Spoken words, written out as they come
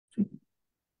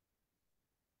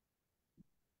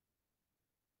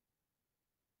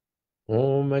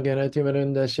Om Ganati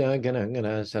Varandasya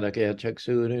Ganangana Sarakaya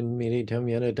Chaksurun Militam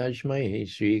Yana Tashmai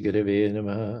Sri Gurave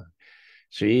Namaha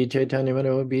Sri Chaitanya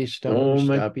Manobhishtam Om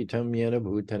Stapitam Yana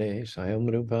Bhutare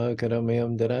Sayam Rupa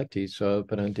Karamayam Darati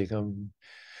Swaparantikam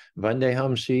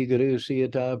Vandeham Sri Guru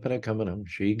Siyata Parakamanam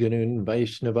Sri Gurun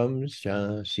Vaishnavam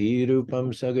Scha Sri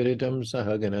Rupam Sagaritam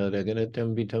Sahagana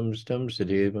Raganatam Vitam Stam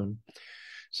Sadevam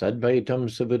Sadvaitam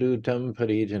Subhadutam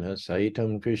Parijana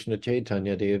Saitam Krishna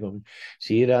Chaitanya Devam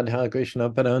Sri Radha Krishna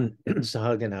Paran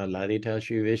Sahagana Lalita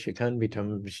Shri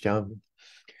Vishakanvitam Vishtam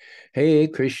Hey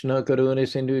Krishna Karuna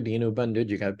Sindhu Dinu Bandhu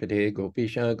Jagapate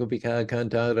Gopisha Gopika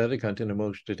Kanta Radhakanta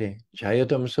Namostate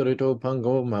Jayatam Surito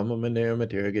Pango Mama Manera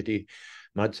Matergati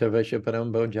Matsavasha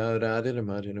Parambo Jarada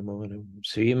Madinamonam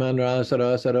Sriman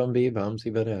Rasarasaram Vivam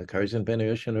Sivara Karsan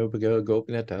Penayoshan Upago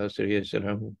Gopinata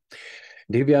Sriyasaram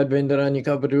Divyadvindarani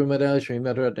Kapadrumada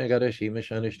Srimad Ratnagara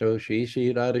Shimashanishto Shri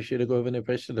Shri Radha Shira Govina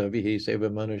Prasada Vihi Seva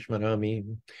Manushmarami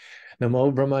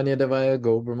Namo Brahmanya Devaya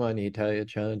Go Brahmani Taya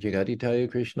Cha Jagati Taya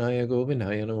Krishnaya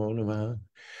Govindaya Namo Namaha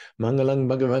Mangalang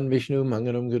Bhagavan Vishnu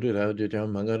Mangalam Guru Rajaja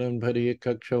Mangalam Pari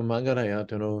Kaksho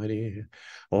Mangalayatano Hari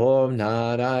Om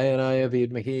Narayanaya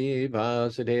Vidmahi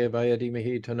Vasudevaya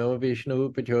Dhimahi Tano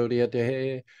Vishnu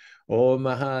Prachodayate Om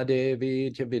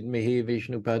Mahadevi Cha Vidmahi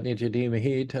Vishnu Padni Cha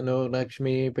Dhimahi Tano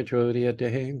Lakshmi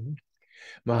Prachodayate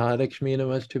Mahalakshmi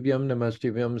Namastubhyam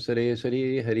Namastubhyam Sare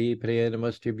Sari Hari Priya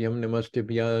Namastubhyam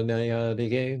Namastubhya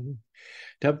Nayadige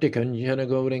Tapti Kanjana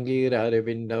Gaurangi Radha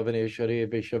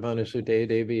Vindavaneshwari Vishavana Sute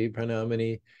Devi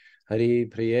Pranamani Hari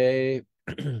Priya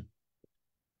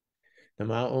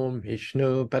Nama Om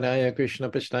Vishnu Padaya Krishna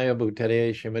Pastaya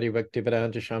Bhutare Shimari Bhakti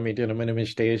Padanta Shami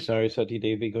Dhinamanamiste Sarasati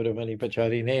Devi Gauravani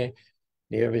Pacharine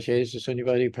Nirvishesha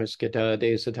Sunyavari Praskita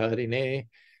Desatarine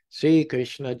Sri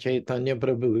Krishna Chaitanya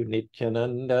Prabhu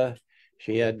Nityananda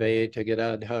Shri Advaita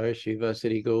Gadadhar Shiva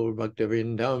Sri Gaur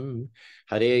Bhaktavrindam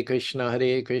Hare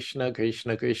Krishna Krishna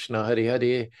Krishna Hare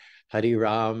Hare Hare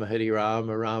Ram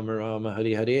Rama Rama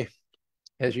Hare Hare.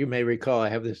 As you may recall, I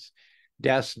have this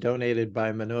desk donated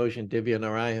by Manoj and Divya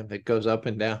Narayan that goes up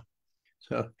and down.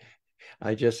 So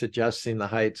I just adjusting the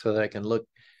height so that I can look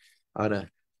on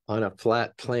a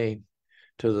flat plane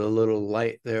to the little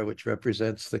light there, which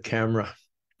represents the camera.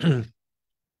 Thank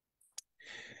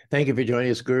you for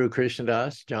joining us, Guru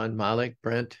Krishnadas, John Malik,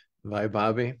 Brent,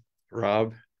 Bobby,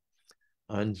 Rob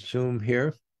on Zoom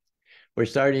here. We're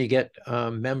starting to get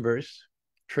members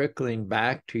trickling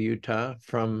back to Utah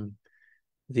from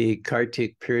the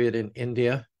Kartik period in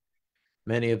India.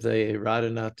 Many of the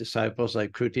Radhanath disciples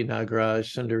like Kruti Nagaraj,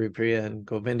 Sundari Priya, and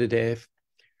Govindadev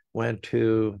went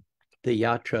to the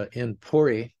yatra in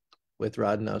Puri with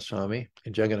Radhanath Swami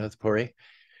in Jagannath Puri.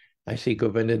 I see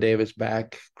Govinda Davis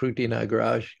back. Kruti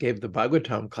Nagaraj gave the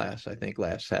Bhagavatam class, I think,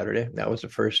 last Saturday. That was the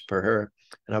first for her,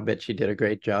 and I'll bet she did a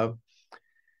great job.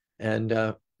 And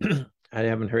I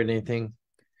haven't heard anything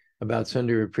about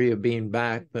Sundari Priya being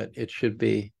back, but it should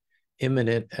be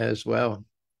imminent as well.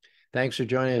 Thanks for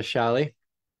joining us, Shali.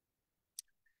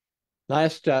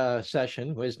 Last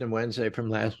session, Wisdom Wednesday from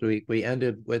last week, we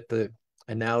ended with the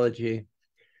analogy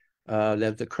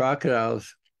that the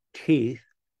crocodile's teeth,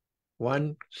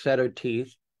 one set of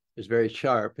teeth is very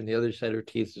sharp and the other set of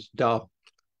teeth is dull.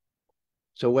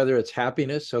 So whether it's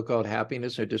happiness, so-called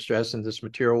happiness, or distress in this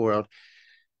material world,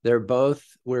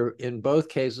 we're in both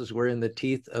cases, we're in the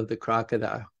teeth of the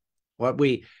crocodile. What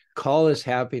we call as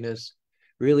happiness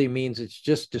really means it's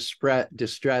just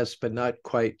distress, but not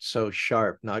quite so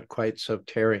sharp, not quite so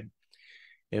tearing.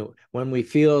 When we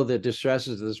feel the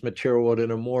distresses of this material world in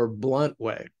a more blunt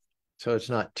way, so it's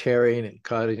not tearing and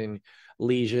causing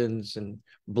lesions and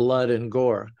blood and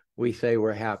gore, we say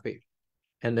we're happy.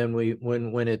 And then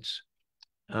when it's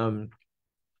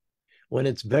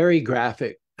very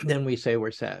graphic, then we say we're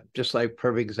sad. Just like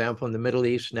perfect example in the Middle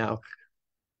East now,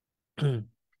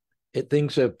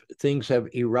 things have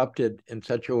erupted in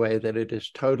such a way that it is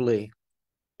totally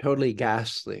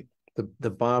ghastly.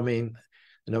 The bombing,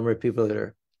 the number of people that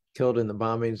are killed in the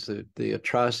bombings, the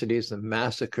atrocities, the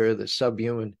massacre, the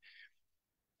subhuman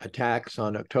attacks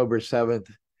on October 7th.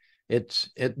 If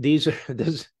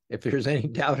there's any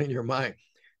doubt in your mind,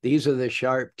 these are the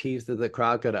sharp teeth of the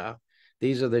crocodile.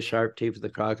 These are the sharp teeth of the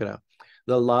crocodile.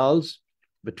 The lulls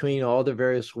between all the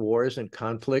various wars and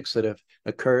conflicts that have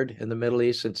occurred in the Middle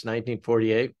East since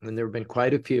 1948, and there have been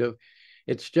quite a few,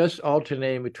 it's just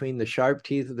alternating between the sharp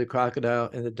teeth of the crocodile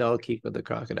and the dull teeth of the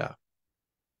crocodile.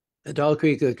 The dull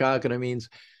teeth of the crocodile means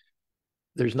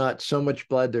there's not so much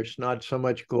blood, there's not so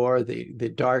much gore,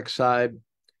 the dark side,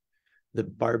 the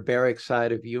barbaric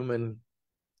side of human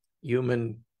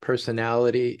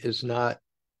personality is not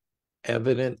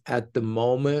evident at the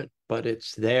moment, but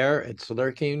it's there, it's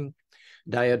lurking.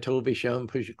 Dayatobisham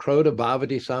Krota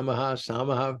Bhavati Samaha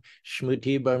Samaha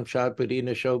Shmuti Bamshat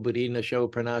Budina Sho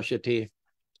Pranashati.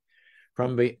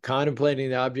 From contemplating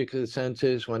the object of the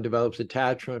senses, one develops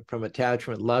attachment. From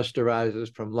attachment, lust arises.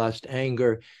 From lust,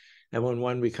 anger. And when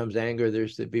one becomes anger,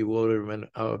 there's the bewilderment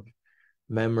of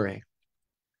memory.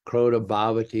 Krota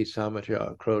Bhavati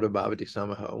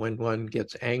Samaha. When one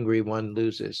gets angry, one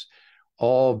loses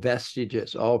all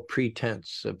vestiges, all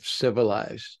pretense of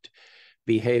civilized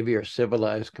behavior,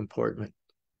 civilized comportment.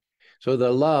 So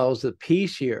the lulls, the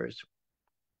peace years,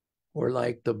 were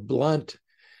like the blunt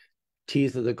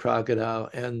teeth of the crocodile,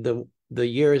 and the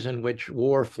years in which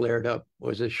war flared up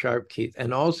was a sharp teeth.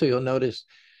 And also you'll notice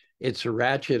it's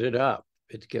ratcheted up.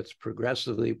 It gets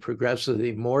progressively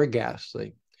more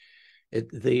ghastly.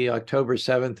 The October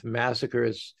 7th massacre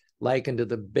is likened to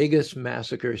the biggest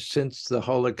massacre since the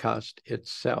Holocaust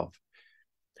itself.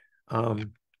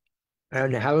 And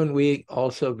haven't we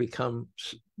also become,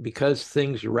 because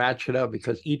things ratchet up,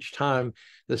 because each time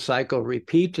the cycle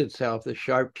repeats itself, the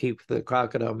sharp teeth of the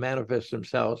crocodile manifest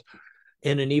themselves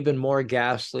in an even more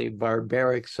ghastly,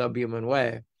 barbaric, subhuman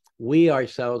way, we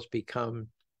ourselves become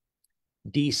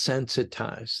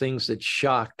desensitized. Things that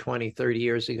shocked 20, 30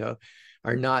 years ago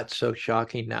are not so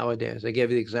shocking nowadays. I gave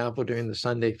you the example during the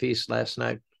Sunday feast last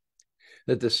night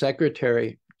that the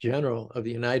Secretary General of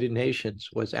the United Nations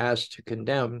was asked to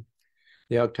condemn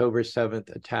the October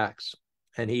 7th attacks.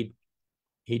 And he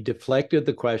deflected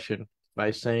the question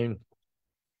by saying,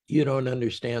 you don't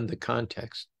understand the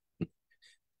context.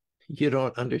 You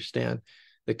don't understand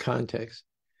the context.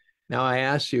 Now I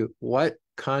ask you, what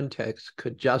context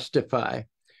could justify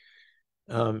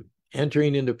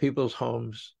entering into people's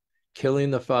homes,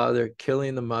 killing the father,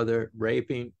 killing the mother,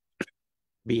 raping,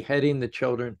 beheading the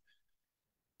children?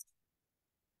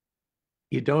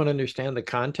 You don't understand the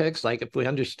context? Like if we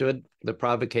understood the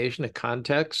provocation of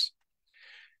context,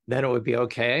 then it would be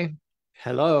okay.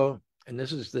 Hello. And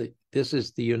this is the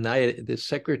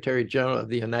Secretary General of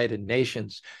the United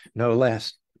Nations, no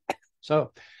less.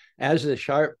 So as the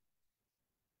sharp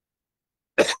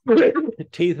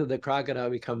teeth of the crocodile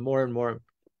become more and more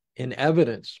in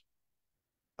evidence,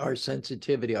 our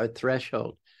sensitivity, our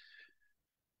threshold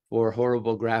for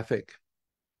horrible, graphic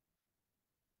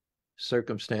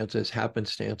circumstances,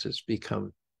 happenstances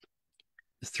become,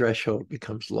 the threshold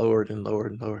becomes lowered and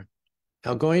lowered and lowered.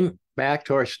 Now, going back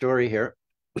to our story here,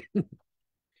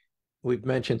 we've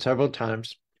mentioned several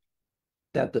times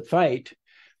that the fight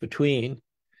between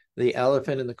the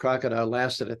elephant and the crocodile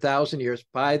lasted 1,000 years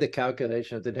by the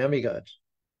calculation of the demigods.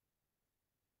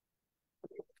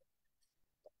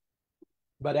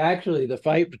 But actually, the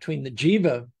fight between the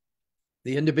Jiva,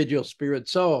 the individual spirit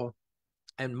soul,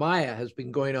 and Maya has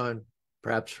been going on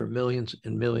perhaps for millions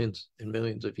and millions and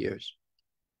millions of years.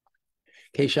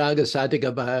 The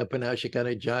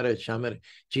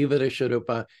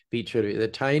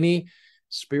tiny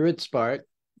spirit spark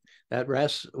that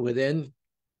rests within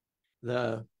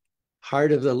the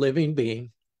heart of the living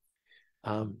being,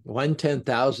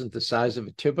 1/10,000th the size of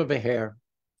a tip of a hair.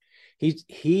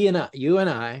 He and I, you and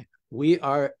I, we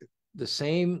are the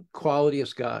same quality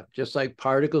as God, just like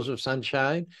particles of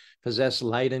sunshine possess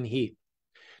light and heat,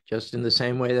 just in the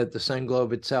same way that the sun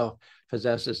globe itself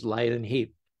possesses light and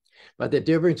heat. But the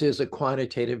difference is a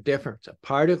quantitative difference. A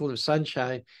particle of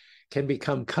sunshine can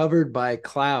become covered by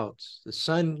clouds. The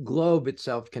sun globe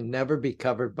itself can never be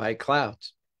covered by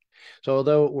clouds. So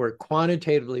although we're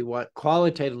qualitatively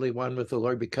one with the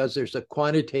Lord, because there's a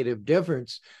quantitative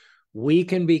difference, we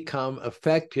can become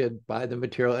affected by the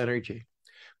material energy.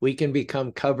 We can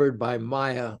become covered by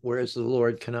Maya, whereas the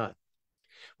Lord cannot.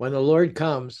 When the Lord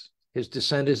comes, his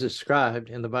descent is described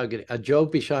in the Bhagavad Gita.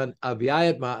 Ajopishan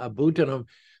avyayatma abhutanam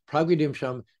pragridim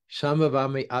sham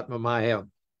samavami atmamaya.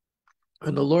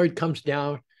 When the Lord comes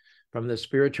down from the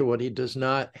spiritual world, he does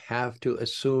not have to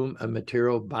assume a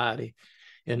material body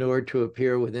in order to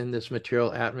appear within this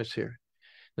material atmosphere.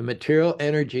 The material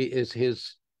energy is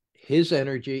his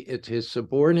energy. It's his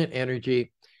subordinate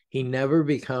energy. He never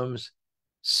becomes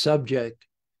subject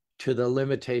to the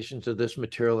limitations of this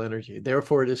material energy.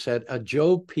 Therefore, it is said,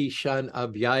 Ajo Pishan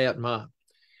Avyayatma,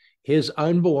 his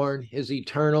unborn, his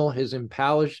eternal, his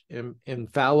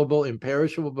infallible,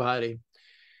 imperishable body,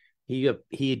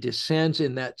 he descends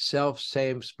in that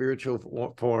self-same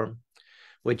spiritual form,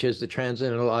 which is the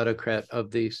transcendental autocrat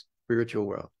of the spiritual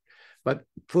world. But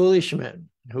foolish men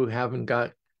who haven't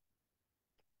got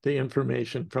the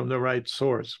information from the right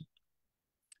source,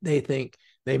 they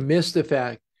miss the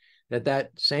fact that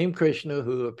that same Krishna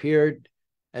who appeared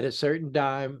at a certain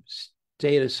time,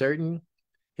 stayed a certain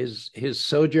His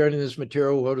sojourn in this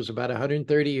material world was about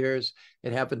 130 years.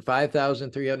 It happened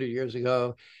 5,300 years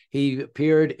ago. He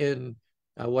appeared in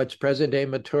what's present-day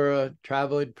Mathura,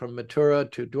 traveled from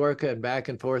Mathura to Dwarka and back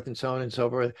and forth and so on and so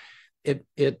forth.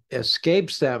 It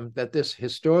escapes them that this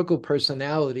historical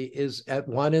personality is at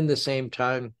one and the same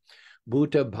time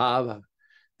Bhuta Bhava,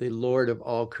 the Lord of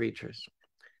all creatures,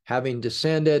 having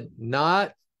descended,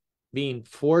 not being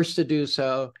forced to do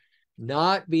so,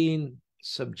 not being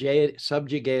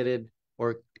subjugated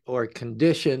or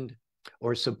conditioned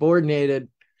or subordinated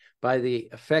by the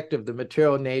effect of the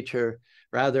material nature,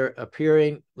 rather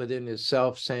appearing within his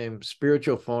self-same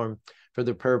spiritual form for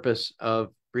the purpose of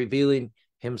revealing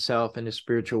himself in the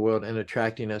spiritual world and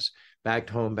attracting us back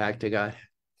home, back to God.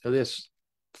 So this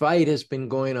fight has been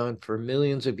going on for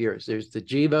millions of years. There's the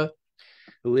Jiva,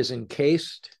 who is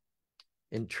encased,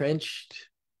 entrenched,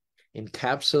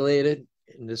 encapsulated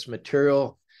in this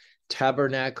material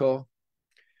tabernacle.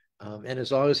 And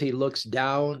as long as he looks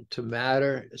down to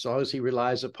matter, as long as he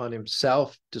relies upon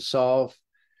himself to solve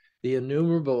the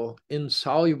innumerable,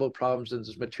 insoluble problems in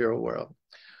this material world,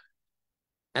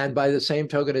 and by the same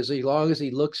token, as long as he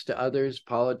looks to others,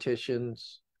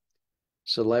 politicians,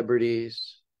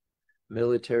 celebrities,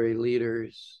 military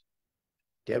leaders,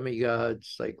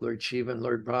 demigods like Lord Shiva and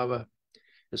Lord Brahma,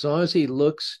 as long as he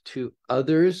looks to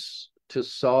others to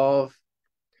solve,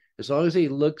 as long as he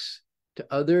looks to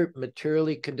other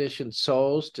materially conditioned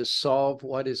souls to solve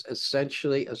what is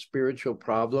essentially a spiritual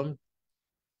problem,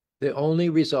 the only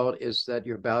result is that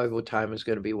your valuable time is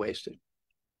going to be wasted.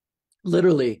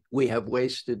 Literally, we have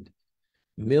wasted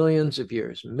millions of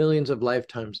years, millions of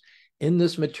lifetimes in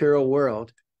this material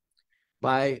world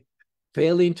by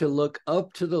failing to look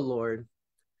up to the Lord,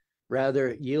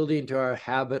 rather yielding to our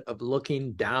habit of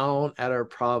looking down at our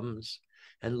problems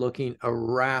and looking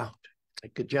around.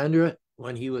 Like Gajendra,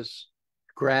 when he was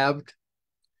grabbed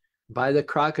by the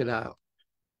crocodile,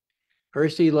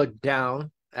 first he looked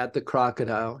down at the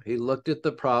crocodile. He looked at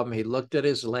the problem. He looked at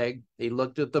his leg. He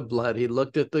looked at the blood. He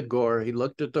looked at the gore. He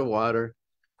looked at the water.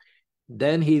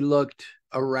 Then he looked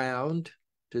around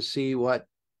to see what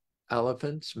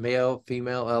elephants, male,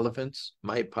 female elephants,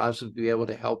 might possibly be able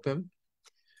to help him.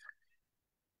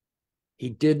 He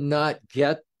did not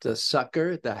get the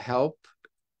succor, the help,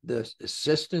 the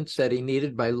assistance that he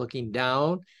needed by looking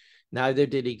down. Neither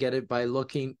did he get it by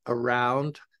looking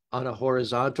around on a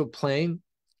horizontal plane.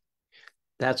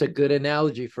 That's a good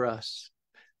analogy for us.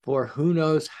 For who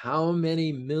knows how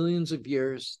many millions of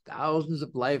years, thousands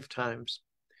of lifetimes,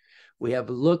 we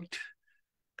have looked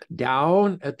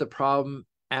down at the problem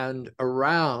and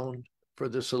around for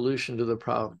the solution to the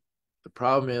problem. The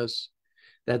problem is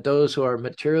that those who are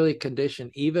materially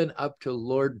conditioned, even up to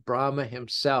Lord Brahma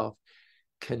himself,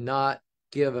 cannot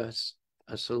give us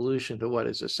a solution to what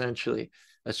is essentially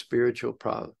a spiritual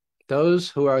problem. Those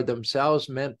who are themselves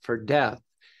meant for death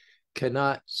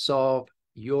cannot solve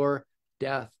your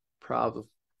death problem.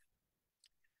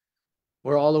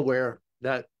 We're all aware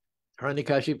that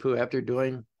Hiranyakashipu, after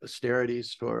doing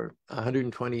austerities for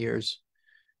 120 years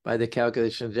by the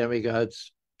calculation of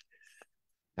demigods,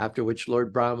 after which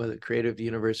Lord Brahma, the creator of the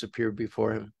universe, appeared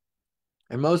before him.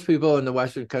 And most people in the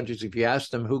Western countries, if you ask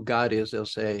them who God is, they'll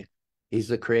say, he's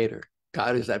the creator.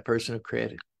 God is that person who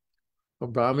created. Well,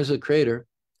 Brahma is the creator,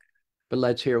 but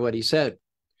let's hear what he said.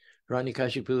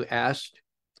 Hiranyakashipu asked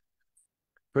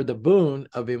for the boon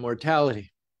of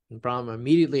immortality. And Brahma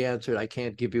immediately answered, I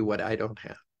can't give you what I don't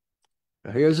have.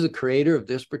 Now, here's the creator of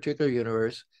this particular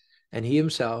universe, and he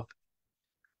himself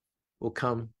will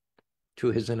come to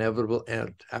his inevitable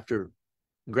end after,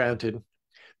 granted,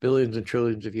 billions and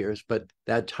trillions of years. But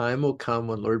that time will come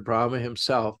when Lord Brahma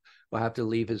himself will have to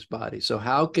leave his body. So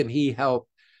how can he help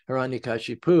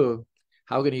Hiranyakashipu?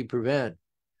 How can he prevent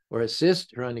or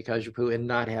assist Hiranyakashipu in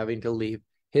not having to leave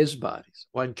his bodies?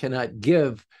 One cannot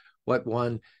give what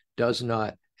one does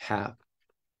not have.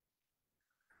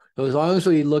 So as long as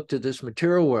we look to this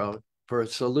material world for a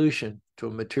solution to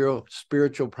a material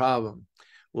spiritual problem,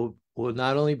 we'll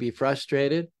not only be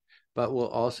frustrated, but we'll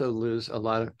also lose a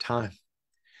lot of time.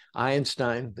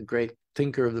 Einstein, the great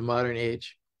thinker of the modern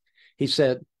age, he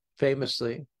said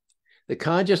famously, the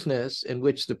consciousness in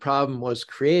which the problem was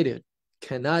created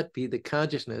cannot be the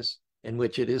consciousness in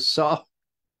which it is solved.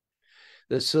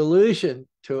 The solution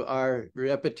to our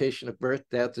repetition of birth,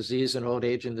 death, disease, and old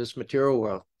age in this material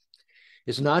world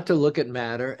is not to look at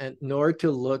matter and nor to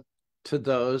look to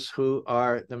those who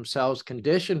are themselves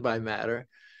conditioned by matter,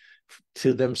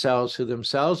 to themselves who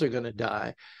themselves are going to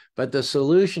die. But the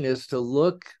solution is to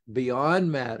look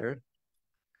beyond matter.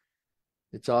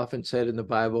 It's often said in the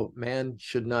Bible, man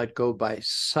should not go by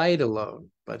sight alone,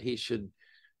 but he should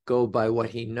go by what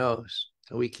he knows.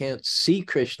 We can't see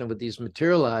Krishna with these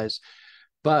material eyes,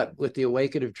 but with the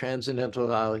awakening of transcendental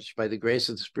knowledge, by the grace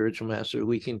of the spiritual master,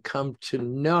 we can come to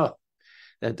know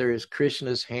that there is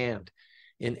Krishna's hand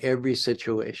in every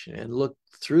situation, and look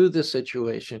through the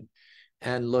situation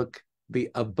and look be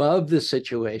above the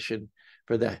situation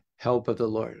for the help of the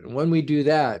Lord. And when we do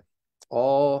that,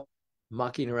 all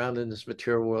mucking around in this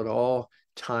material world, all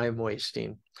time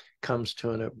wasting comes to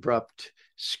an abrupt,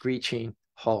 screeching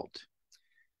halt.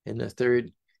 In the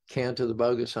third canto of the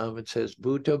Bhagavatam, it says,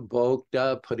 Bhuta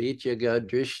Bhokta Parityaga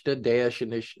Drishta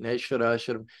Deyashanish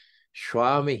Neshwarasharam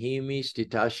Shwamahimi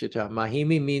Stitashita.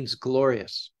 Mahimi means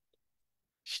glorious.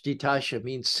 Stitasha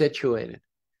means situated.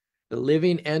 The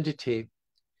living entity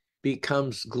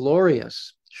becomes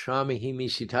glorious. Shwamahimi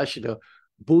Stitashita.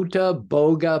 Bhuta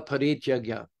Bhoga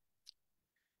Parityaga.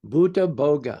 Bhuta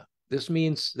Bhoga. This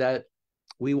means that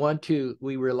we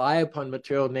rely upon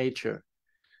material nature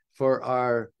for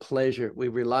our pleasure. We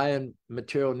rely on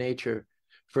material nature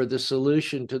for the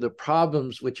solution to the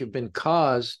problems which have been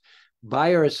caused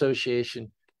by our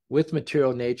association with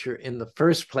material nature in the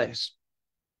first place.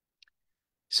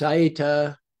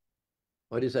 Saita,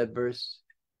 what is that verse?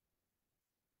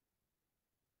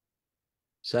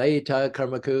 Saita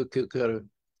karmaku kukuru.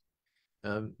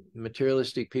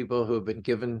 Materialistic people who have been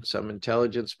given some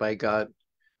intelligence by God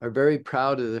are very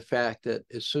proud of the fact that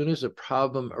as soon as a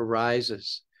problem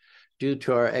arises due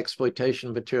to our exploitation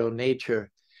of material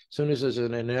nature, as soon as there's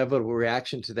an inevitable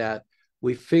reaction to that,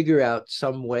 we figure out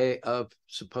some way of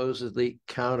supposedly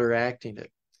counteracting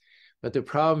it. But the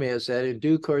problem is that in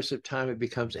due course of time, it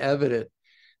becomes evident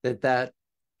that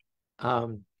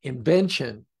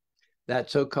invention, that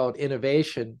so-called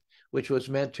innovation, which was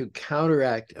meant to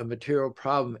counteract a material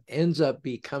problem, ends up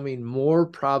becoming more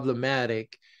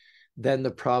problematic than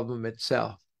the problem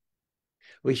itself.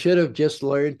 We should have just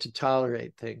learned to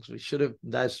tolerate things. We should have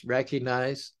thus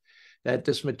recognized that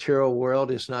this material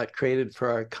world is not created for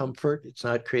our comfort. It's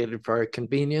not created for our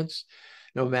convenience.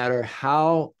 No matter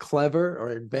how clever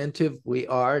or inventive we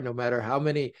are, no matter how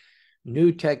many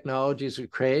new technologies we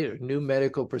create or new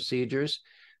medical procedures,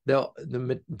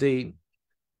 the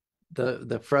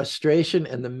frustration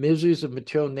and the miseries of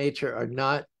material nature are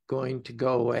not going to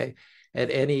go away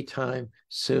at any time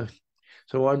soon.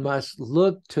 So one must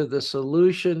look to the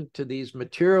solution to these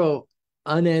material,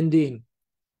 unending,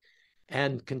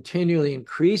 and continually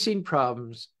increasing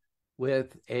problems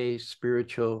with a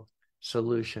spiritual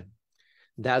solution.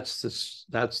 That's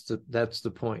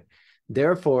the point.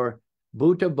 Therefore,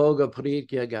 Bhuta Bhoga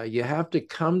Parityaga, you have to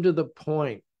come to the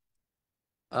point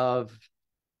of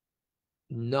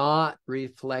not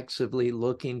reflexively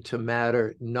looking to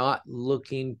matter, not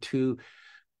looking to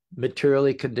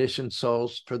materially conditioned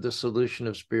souls for the solution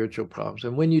of spiritual problems.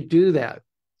 And when you do that,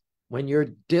 when you're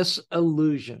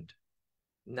disillusioned,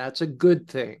 and that's a good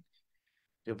thing,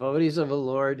 devotees of the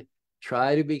Lord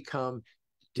try to become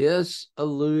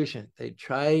disillusioned. They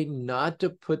try not to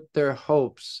put their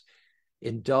hopes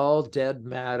in dull, dead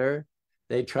matter.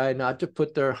 They try not to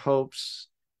put their hopes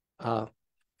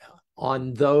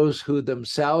on those who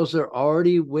themselves are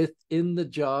already within the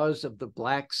jaws of the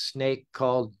black snake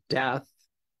called death,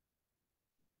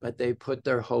 but they put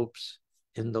their hopes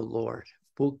in the Lord.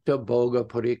 Bhukta Bhoga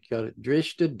Parikya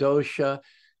Drishta Dosha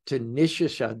to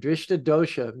Nishasha. Drishta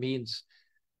Dosha means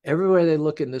everywhere they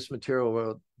look in this material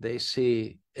world, they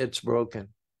see it's broken.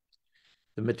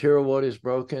 The material world is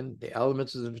broken. The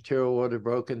elements of the material world are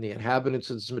broken. The inhabitants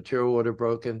of this material world are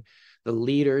broken. The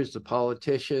leaders, the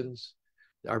politicians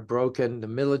are broken. The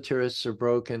militarists are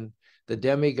broken. The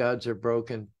demigods are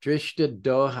broken. Drishta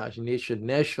Doha Nisha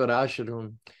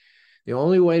Neshwarasharam. The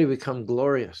only way to become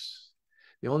glorious,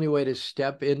 the only way to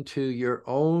step into your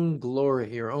own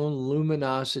glory, your own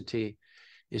luminosity,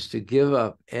 is to give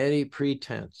up any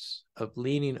pretense of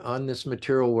leaning on this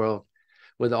material world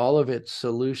with all of its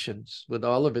solutions, with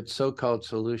all of its so-called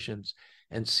solutions,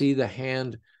 and see the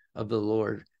hand of the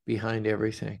Lord behind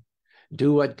everything.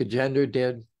 Do what Gajendra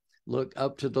did. Look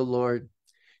up to the Lord.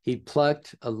 He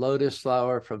plucked a lotus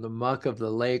flower from the muck of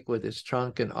the lake with his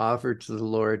trunk and offered to the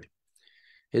Lord.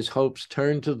 His hopes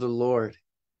turned to the Lord,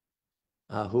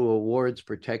 who awards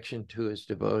protection to his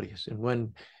devotees. And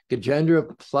when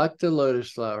Gajendra plucked the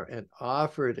lotus flower and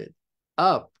offered it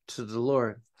up to the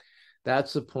Lord,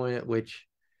 that's the point at which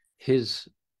his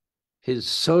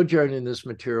sojourn in this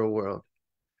material world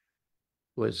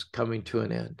was coming to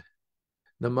an end.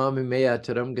 MMaya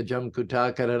taram gajam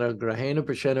kutakarana grahena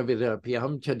prashana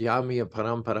vidapyam chadyami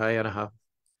paramparayanaha.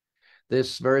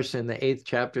 This verse in the 8th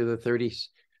chapter of the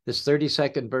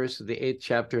 32nd verse of the 8th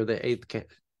chapter of the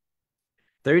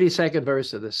 32nd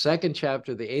verse of the 2nd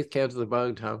chapter of the 8th canto of the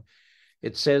Bhagavatam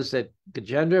it says that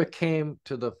Gajendra came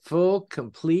to the full,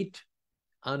 complete,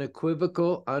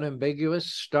 unequivocal, unambiguous,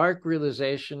 stark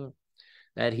realization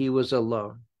that he was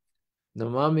alone.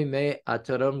 Namami me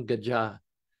ataram gaja,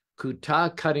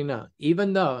 kuta karina.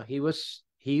 Even though he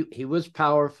was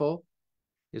powerful,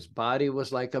 his body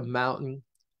was like a mountain.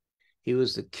 He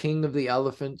was the king of the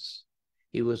elephants.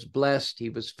 He was blessed. He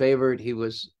was favored. He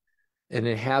was an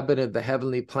inhabitant of the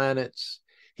heavenly planets.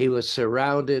 He was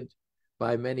surrounded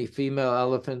by many female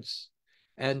elephants.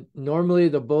 And normally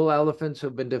the bull elephants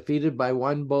who've been defeated by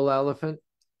one bull elephant,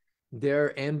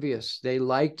 they're envious. They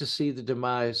like to see the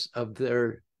demise of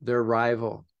their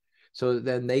rival. So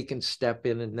then they can step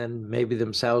in and then maybe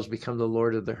themselves become the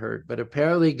lord of the herd. But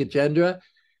apparently Gajendra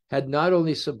had not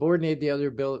only subordinated the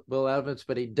other bull elephants,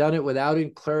 but he'd done it without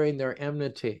incurring their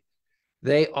enmity.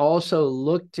 They also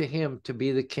looked to him to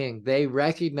be the king. They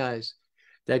recognize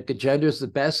that Gajendra is the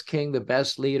best king, the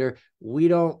best leader. We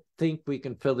don't think we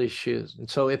can fill his shoes. And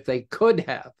so if they could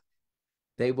have,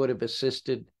 they would have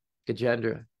assisted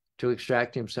Gajendra to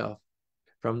extract himself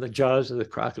from the jaws of the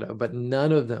crocodile. But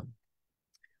none of them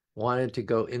wanted to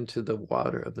go into the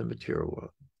water of the material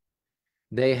world.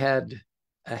 They had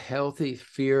a healthy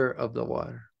fear of the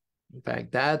water. In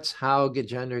fact, that's how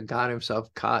Gajendra got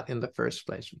himself caught in the first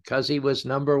place, because he was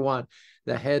number one,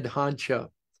 the head honcho.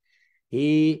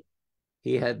 He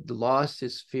had lost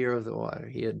his fear of the water.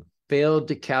 He had failed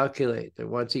to calculate that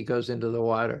once he goes into the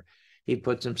water, he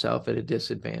puts himself at a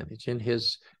disadvantage. In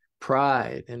his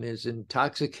pride and his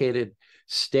intoxicated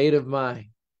state of mind,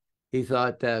 he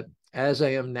thought that as I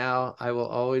am now, I will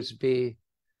always be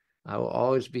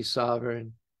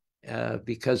sovereign.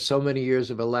 Because so many years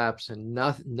have elapsed and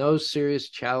no serious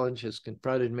challenge has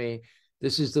confronted me.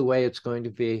 This is the way it's going to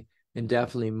be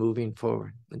indefinitely moving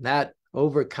forward. And that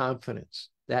overconfidence,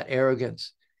 that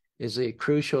arrogance is a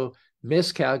crucial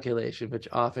miscalculation, which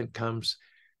often comes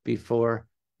before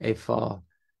a fall,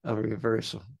 a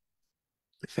reversal.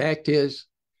 The fact is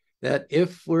that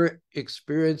if we're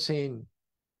experiencing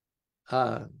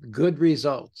good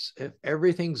results, if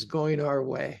everything's going our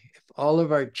way, if all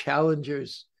of our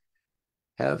challengers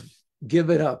have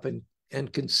given up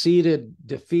and conceded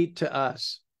defeat to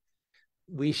us,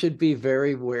 we should be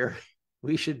very wary.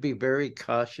 We should be very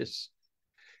cautious,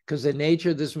 because the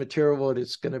nature of this material world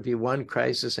is going to be one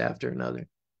crisis after another.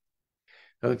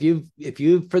 So if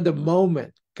you for the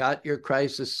moment got your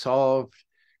crisis solved,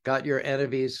 got your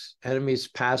enemies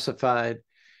pacified,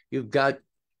 you've got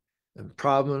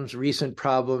problems, recent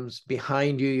problems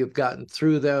behind you, you've gotten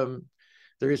through them.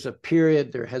 There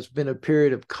has been a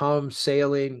period of calm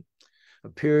sailing, a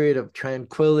period of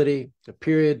tranquility, a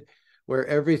period where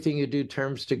everything you do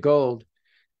turns to gold,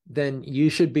 then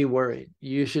you should be worried.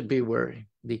 You should be worried,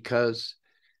 because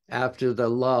after the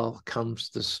lull comes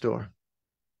the storm.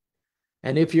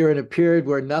 And if you're in a period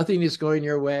where nothing is going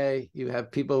your way, you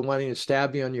have people wanting to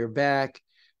stab you on your back,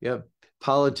 you have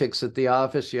politics at the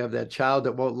office, you have that child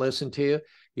that won't listen to you,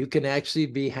 you can actually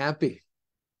be happy.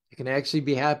 You can actually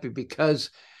be happy because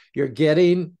you're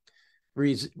getting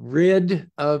rid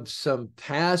of some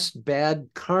past bad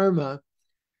karma.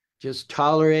 Just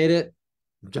tolerate it.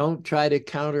 Don't try to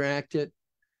counteract it.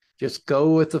 Just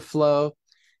go with the flow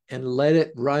and let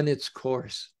it run its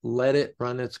course. Let it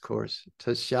run its course.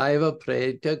 Tashaiva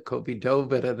preta kopito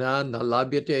verana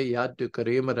nalabyate yadu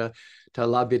karimara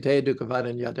talabyate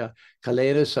dukavaran yada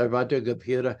kalena sarvata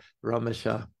gapira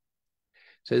ramasha.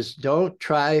 Says, don't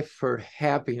try for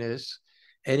happiness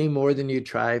any more than you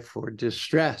try for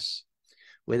distress.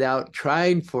 Without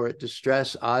trying for it,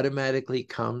 distress automatically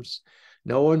comes.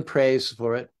 No one prays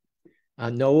for it.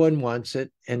 No one wants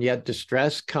it. And yet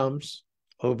distress comes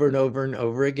over and over and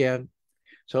over again.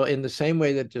 So in the same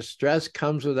way that distress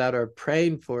comes without our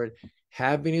praying for it,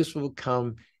 happiness will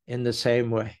come in the same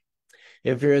way.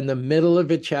 If you're in the middle of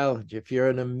a challenge, if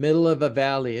you're in the middle of a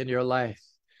valley in your life,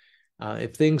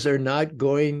 if things are not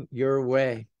going your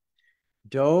way,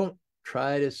 don't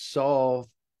try to solve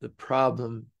the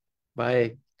problem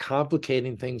by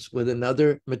complicating things with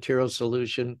another material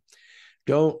solution.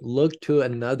 Don't look to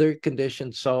another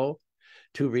conditioned soul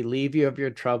to relieve you of your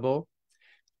trouble.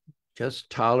 Just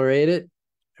tolerate it.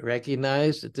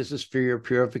 Recognize that this is for your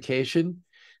purification.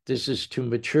 This is to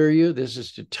mature you. This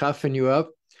is to toughen you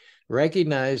up.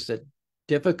 Recognize that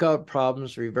difficult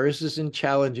problems, reverses, and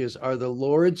challenges are the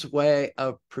Lord's way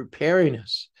of preparing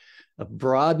us, of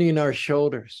broadening our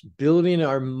shoulders, building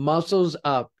our muscles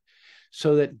up,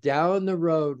 so that down the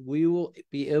road we will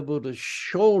be able to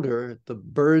shoulder the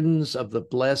burdens of the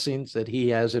blessings that He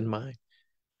has in mind.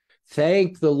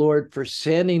 Thank the Lord for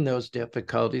sending those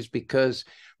difficulties, because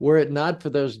were it not for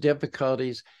those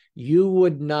difficulties, you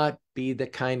would not be the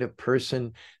kind of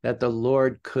person that the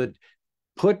Lord could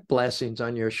put blessings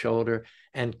on your shoulder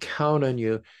and count on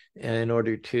you in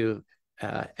order to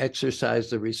exercise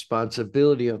the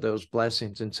responsibility of those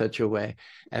blessings in such a way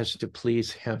as to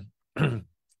please him.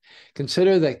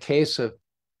 Consider the case of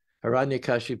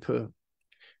Hiranyakashipu.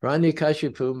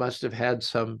 Hiranyakashipu must have had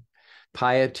some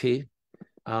piety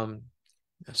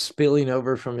spilling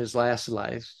over from his last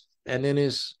life. And in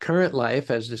his current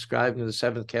life, as described in the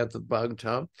 7th canto of the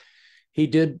Bhagavatam, he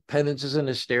did penances and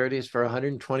austerities for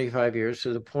 125 years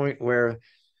to the point where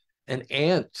an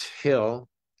ant hill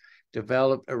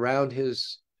developed around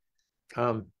his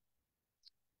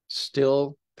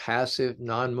still, passive,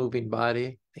 non-moving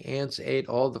body. The ants ate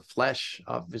all the flesh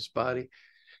off his body,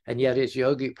 and yet his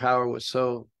yogic power was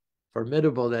so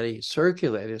formidable that he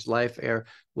circulated his life air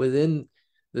within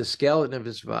the skeleton of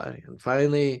his body. And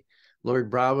finally,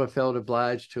 Lord Brahma felt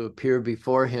obliged to appear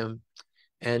before him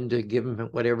and to give him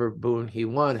whatever boon he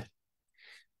wanted.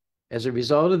 As a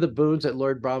result of the boons that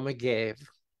Lord Brahma gave,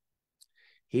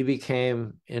 he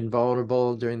became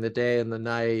invulnerable during the day and the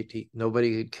night.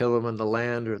 Nobody could kill him on the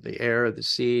land or the air or the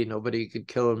sea. Nobody could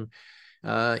kill him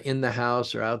in the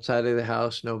house or outside of the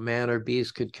house. No man or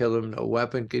beast could kill him. No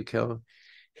weapon could kill him.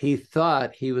 He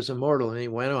thought he was immortal, and he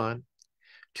went on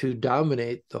to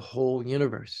dominate the whole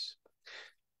universe.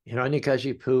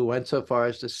 Hiranyakashipu went so far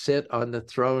as to sit on the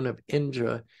throne of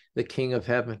Indra, the king of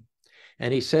heaven.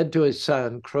 And he said to his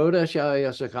son, Krodashaya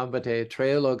Sakambate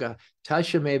Trayaloga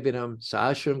Tashamebinam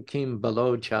Sashram Kim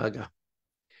Balo Chaga.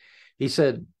 He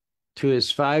said to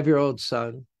his 5-year-old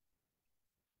son,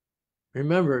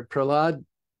 remember, Prahlad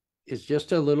is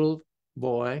just a little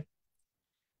boy.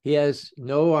 He has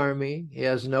no army. He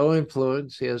has no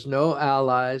influence. He has no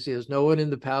allies. He has no one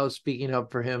in the palace speaking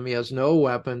up for him. He has no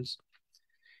weapons.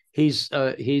 He's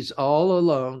all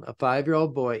alone, a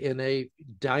 5-year-old boy in a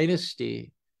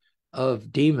dynasty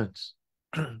of demons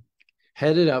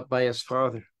headed up by his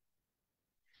father.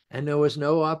 And there was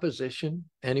no opposition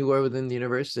anywhere within the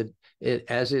universe.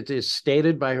 As it is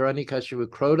stated by Hiranyakashipu,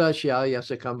 Krodashya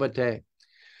Yasakambate,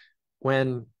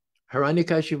 when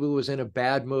Hiranyakashipu was in a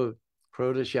bad mood,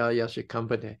 Krodashya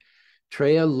Yasakambate,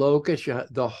 Treya Lokasha,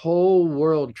 the whole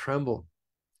world trembled.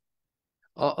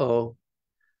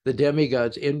 The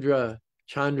demigods, Indra,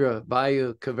 Chandra,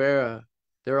 Vayu, Kavera,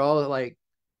 they're all like,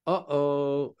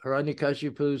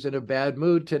 Hiranyakashipu's in a bad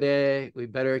mood today. We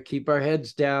better keep our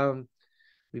heads down.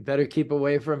 We better keep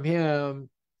away from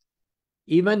him.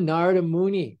 Even Narada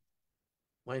Muni,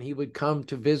 when he would come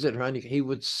to visit Hiranyakashipu, he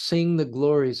would sing the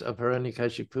glories of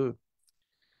Hiranyakashipu.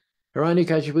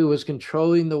 Hiranyakashipu was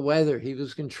controlling the weather. He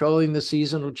was controlling the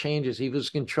seasonal changes. He was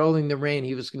controlling the rain.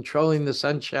 He was controlling the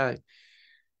sunshine.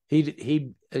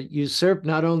 He usurped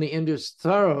not only Indra's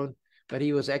throne, but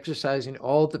he was exercising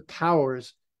all the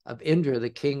powers of Indra, the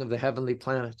king of the heavenly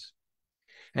planets.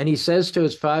 And he says to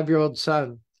his 5-year-old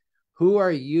son, who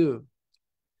are you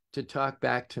to talk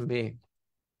back to me?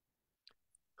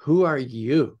 Who are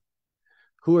you?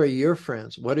 Who are your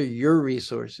friends? What are your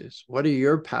resources? What are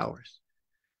your powers?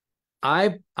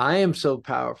 I am so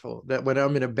powerful that when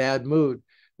I'm in a bad mood,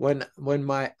 when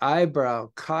my eyebrow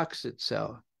cocks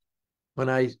itself, when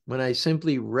I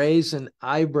simply raise an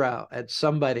eyebrow at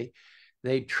somebody,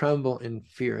 they tremble in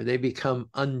fear. They become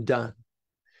undone.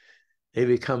 They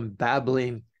become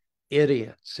babbling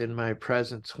idiots in my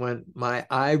presence when my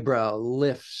eyebrow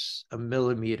lifts a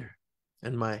millimeter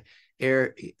and my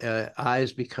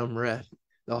eyes become red.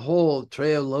 The whole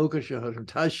Treya Lokasha,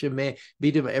 Tashime,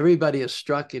 everybody is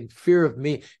struck in fear of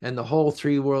me, and the whole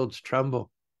 3 worlds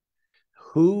tremble.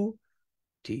 Who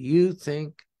do you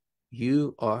think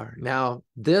you are? Now,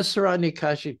 this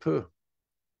Hiranyakashipu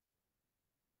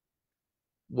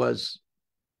was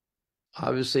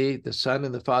obviously the son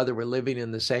and the father were living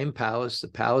in the same palace. The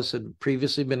palace had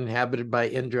previously been inhabited by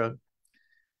Indra.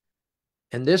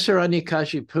 And this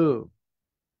Hiranyakashipu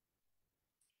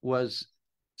was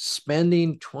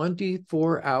spending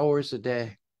 24 hours a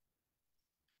day.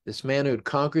 This man who had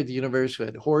conquered the universe, who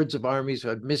had hordes of armies, who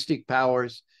had mystic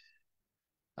powers,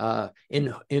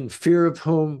 in fear of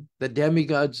whom the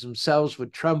demigods themselves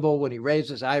would tremble when he raised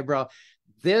his eyebrow.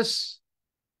 This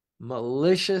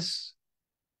malicious,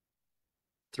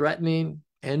 threatening,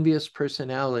 envious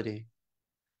personality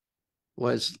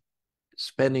was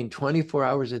spending 24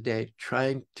 hours a day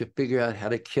trying to figure out how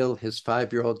to kill his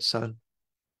 5-year-old son.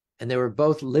 And they were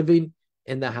both living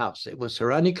in the house. It was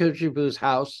Hiranyakashipu's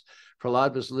house.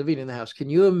 Prahlad was living in the house. Can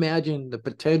you imagine the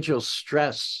potential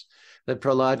stress that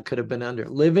Prahlad could have been under?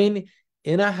 Living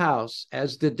in a house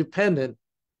as the dependent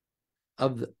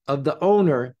of the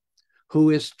owner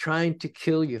who is trying to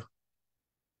kill you.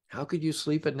 How could you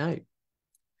sleep at night?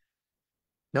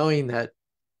 knowing that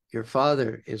your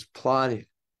father is plotting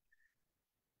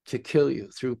to kill you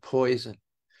through poison,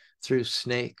 through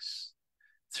snakes,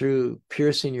 through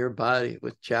piercing your body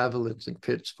with javelins and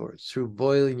pitchforks, through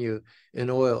boiling you in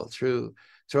oil, through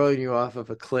throwing you off of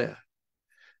a cliff,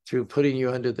 through putting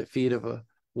you under the feet of a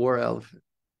war elephant.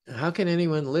 How can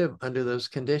anyone live under those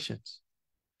conditions?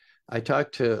 I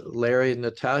talked to Larry and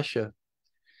Natasha.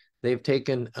 They've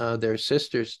taken their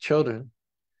sister's children.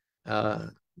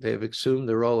 They've assumed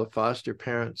the role of foster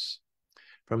parents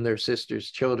from their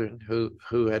sister's children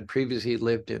who had previously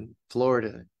lived in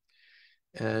Florida.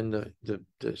 And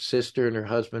the sister and her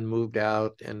husband moved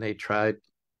out, and they tried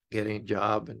getting a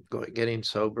job and getting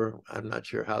sober. I'm not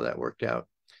sure how that worked out.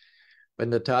 But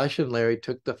Natasha and Larry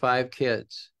took the 5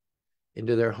 kids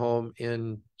into their home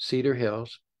in Cedar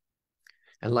Hills.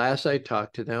 And last I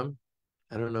talked to them,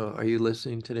 I don't know, are you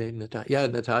listening today, Natasha? Yeah,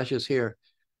 Natasha's here.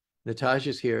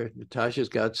 Natasha's here. Natasha's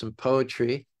got some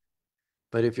poetry.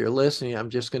 But if you're listening, I'm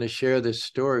just going to share this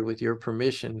story with your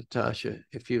permission, Natasha,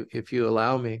 if you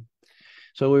allow me.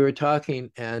 So we were talking,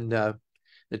 and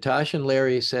Natasha and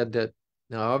Larry said that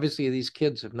now obviously these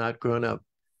kids have not grown up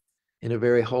in a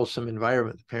very wholesome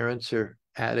environment. The parents are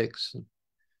addicts,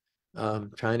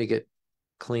 trying to get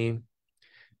clean,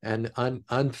 and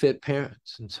unfit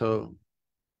parents. And so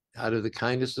out of the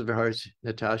kindness of their hearts,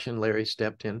 Natasha and Larry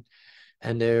stepped in,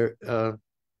 and they're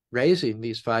raising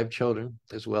these 5 children,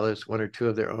 as well as 1 or 2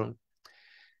 of their own.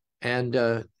 And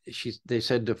they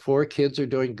said the 4 kids are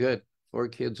doing good. 4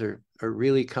 kids are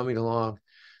really coming along,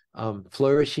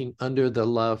 flourishing under the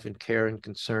love and care and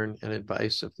concern and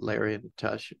advice of Larry and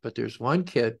Natasha. But there's 1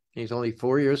 kid, he's only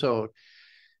 4 years old,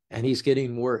 and he's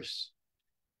getting worse.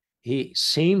 He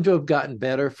seemed to have gotten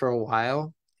better for a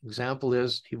while. Example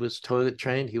is he was toilet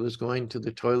trained. He was going to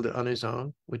the toilet on his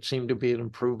own, which seemed to be an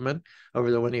improvement over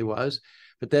the when he was.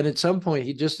 But then at some point,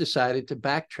 he just decided to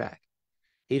backtrack.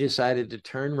 He decided to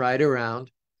turn right around,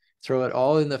 throw it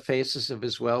all in the faces of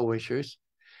his well-wishers.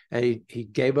 And he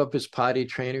gave up his potty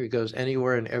trainer. He goes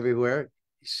anywhere and everywhere.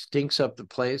 He stinks up the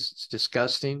place. It's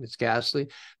disgusting. It's ghastly.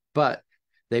 But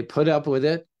they put up with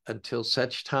it until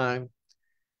such time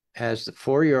as the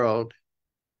 4-year-old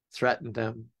threatened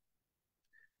them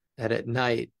that at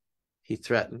night he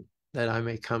threatened that I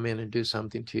may come in and do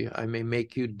something to you. I may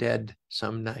make you dead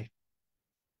some night.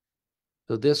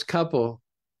 So this couple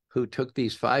who took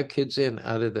these 5 kids in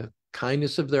out of the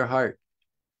kindness of their heart,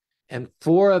 and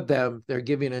 4 of them, they're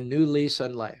giving a new lease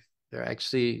on life. They're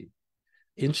actually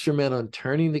instrumental in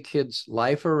turning the kids'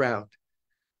 life around,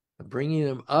 bringing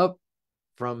them up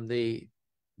from the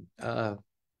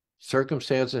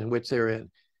circumstances in which they're in,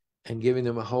 and giving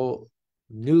them a whole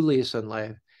new lease on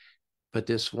life. But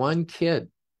this one kid,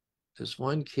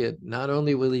 not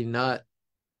only will he not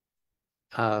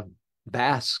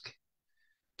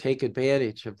take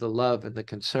advantage of the love and the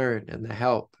concern and the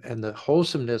help and the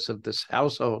wholesomeness of this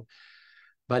household,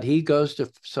 but he goes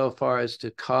so far as to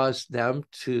cause them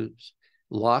to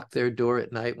lock their door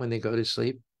at night when they go to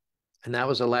sleep. And that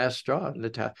was the last straw.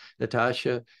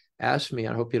 Natasha asked me,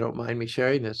 I hope you don't mind me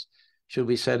sharing this, should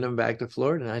we send him back to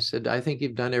Florida? And I said, I think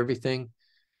you've done everything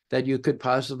that you could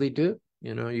possibly do.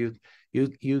 You know,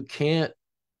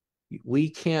 we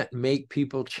can't make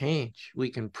people change. We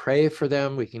can pray for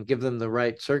them. We can give them the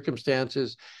right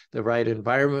circumstances, the right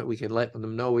environment. We can let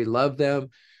them know we love them.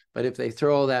 But if they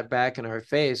throw all that back in our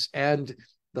face, and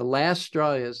the last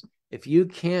straw is, if you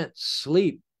can't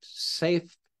sleep safely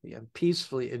and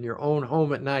peacefully in your own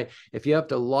home at night, if you have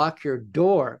to lock your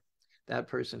door, that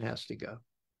person has to go.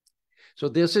 So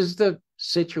this is the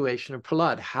situation of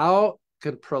Prahlad. How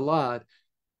could Prahlad,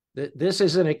 this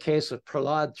isn't a case of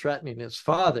Prahlad threatening his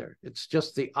father. It's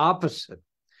just the opposite.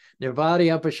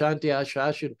 Nirvarya Prashantaya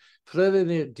Shashud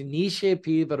Dinishe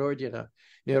Pi Varodjana.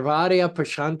 Nirvarya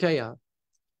Prashantaya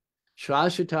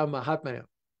Shashuta Mahatmaya.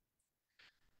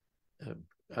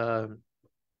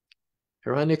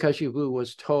 Hiranyakashipu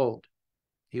was told,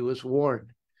 he was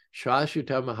warned,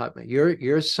 Shashuta Mahatma,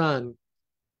 your son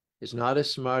is not a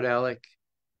smart aleck.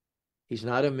 He's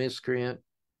not a miscreant.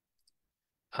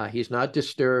 He's not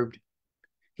disturbed.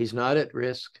 He's not at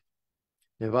risk.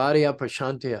 Nirvarya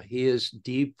Prashantaya, he is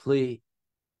deeply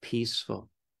peaceful.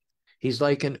 He's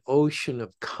like an ocean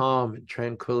of calm and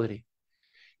tranquility.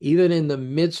 Even in the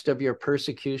midst of your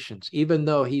persecutions, even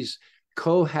though he's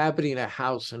cohabiting a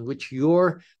house in which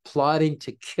you're plotting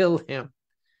to kill him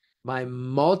by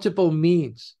multiple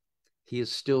means, he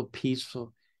is still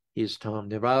peaceful. He is calm.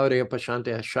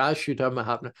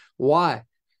 Why?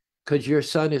 Because your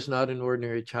son is not an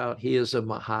ordinary child. He is a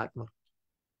Mahatma.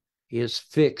 He is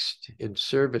fixed in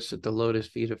service at the lotus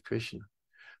feet of Krishna.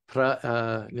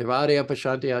 Nivarya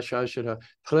Pashanti Ashashara,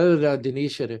 Prada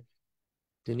Dinishara,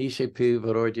 Dinisha Pi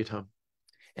Varorjitam.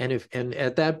 And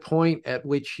at that point at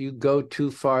which you go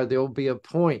too far, there will be a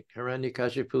point,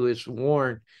 Hiranyakashipu is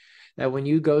warned, that when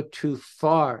you go too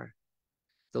far,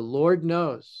 the Lord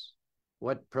knows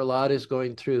what Prahlad is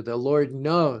going through. The Lord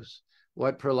knows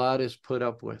what Prahlad is put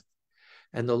up with.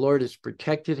 And the Lord has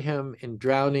protected him in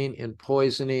drowning, in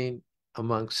poisoning,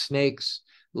 among snakes.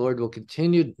 The Lord will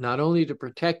continue not only to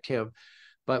protect him,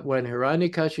 but when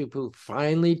Hiranyakashipu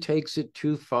finally takes it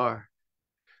too far,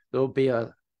 there'll be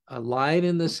a line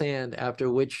in the sand after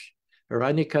which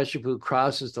Hiranyakashipu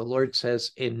crosses. The Lord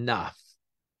says, enough.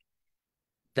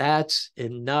 That's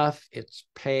enough. It's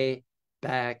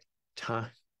payback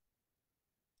time.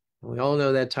 We all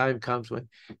know that time comes when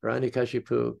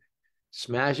Hiranyakashipu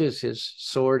smashes his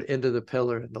sword into the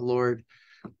pillar, and the Lord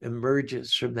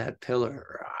emerges from that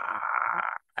pillar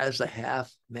as a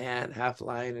half man, half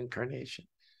lion incarnation.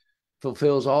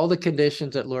 Fulfills all the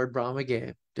conditions that Lord Brahma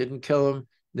gave. Didn't kill him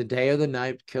the day or the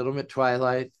night, killed him at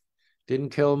twilight. Didn't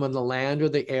kill him on the land or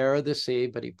the air or the sea,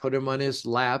 but he put him on his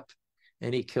lap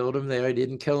and he killed him there. He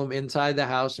didn't kill him inside the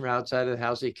house or outside of the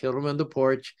house. He killed him on the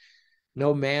porch.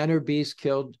 No man or beast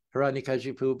killed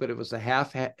Hiranyakashipu, but it was a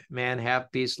half man, half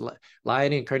beast,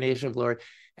 lion incarnation of Lord.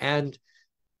 And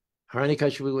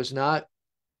Hiranyakashipu was not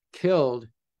killed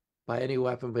by any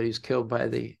weapon, but he's killed by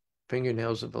the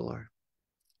fingernails of the Lord.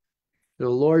 The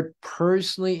Lord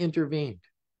personally intervened.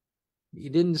 He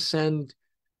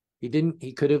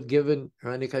could have given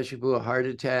Hiranyakashipu a heart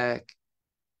attack.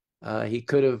 He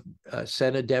could have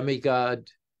sent a demigod.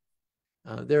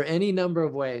 There are any number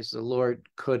of ways the Lord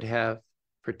could have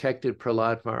protected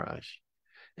Prahlad Maharaj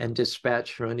and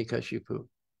dispatched Hiranyakashipu.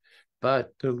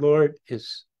 But the Lord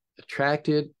is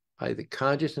attracted by the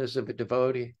consciousness of a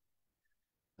devotee.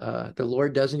 The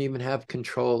Lord doesn't even have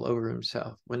control over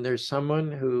himself. When there's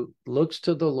someone who looks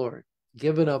to the Lord,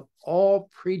 given up all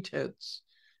pretense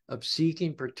of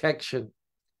seeking protection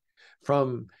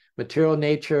from material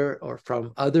nature or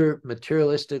from other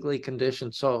materialistically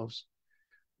conditioned souls,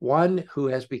 one who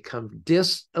has become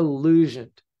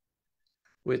disillusioned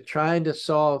with trying to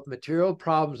solve material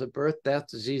problems of birth, death,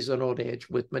 disease, and old age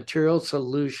with material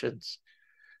solutions,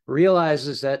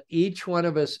 realizes that each one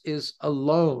of us is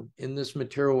alone in this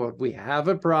material world. We have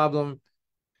a problem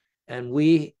and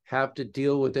we have to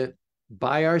deal with it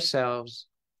by ourselves,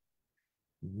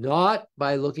 not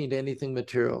by looking to anything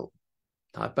material,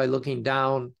 not by looking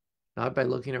down, not by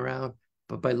looking around,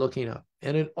 but by looking up.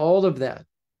 And in all of that,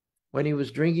 when he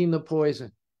was drinking the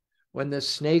poison, when the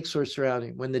snakes were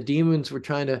surrounding, when the demons were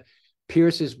trying to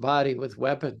pierce his body with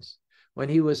weapons, when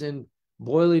he was in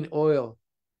boiling oil,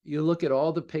 you look at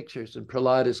all the pictures, and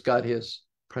Prahlad has got his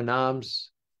pranams,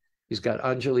 he's got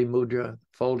Anjali Mudra,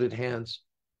 folded hands,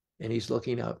 and he's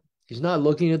looking up. He's not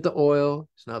looking at the oil,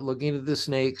 he's not looking at the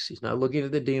snakes, he's not looking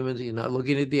at the demons, he's not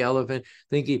looking at the elephant,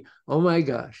 thinking, oh my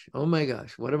gosh,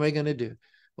 what am I going to do?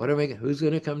 Who's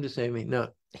going to come to save me? No,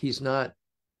 he's not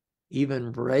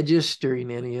even registering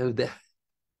any of that.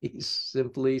 He's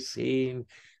simply seeing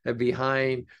that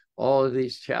behind all of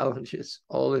these challenges,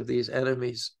 all of these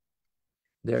enemies,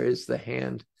 there is the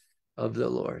hand of the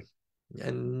Lord.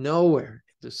 And nowhere,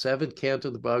 the seventh canto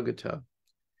of the Bhagavatam,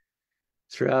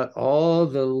 throughout all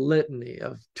the litany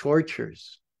of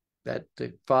tortures that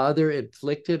the father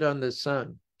inflicted on the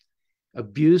son,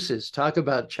 abuses, talk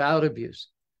about child abuse.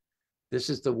 This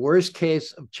is the worst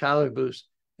case of child abuse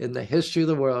in the history of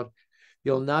the world.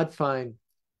 You'll not find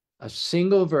a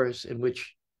single verse in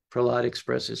which Prahlad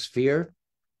expresses fear,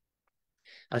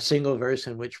 a single verse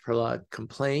in which Prahlad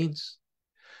complains,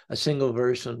 a single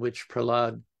verse in which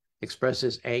Prahlad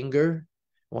expresses anger,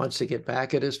 wants to get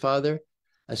back at his father,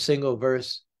 a single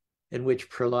verse in which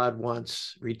Prahlad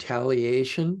wants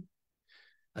retaliation,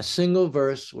 a single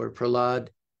verse where Prahlad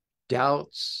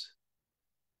doubts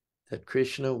that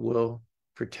Krishna will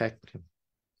protect him.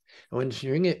 And when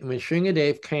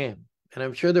Shringadev came, and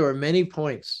I'm sure there were many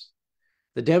points,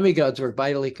 the demigods were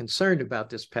vitally concerned about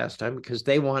this pastime because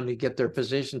they wanted to get their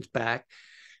positions back,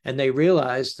 and they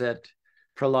realized that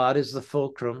Prahlad is the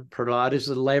fulcrum, Prahlad is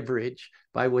the leverage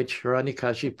by which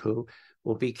Hiranyakashipu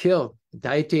will be killed.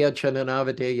 Daitya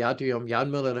Chananavade Yatuyam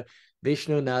Yanmalana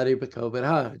Vishnu Nadi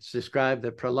Bhakobadha. It's described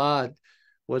that Prahlad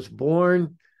was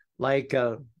born like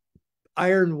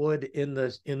ironwood in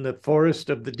the forest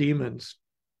of the demons.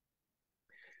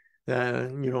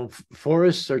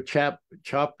 Forests are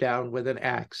chopped down with an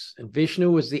axe, and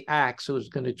Vishnu was the axe who was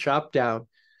going to chop down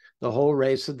the whole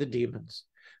race of the demons.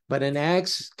 But an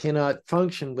axe cannot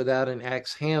function without an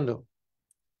axe handle.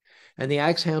 And the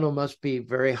axe handle must be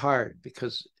very hard,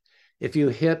 because if you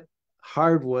hit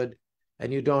hardwood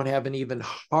and you don't have an even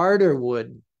harder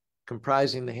wood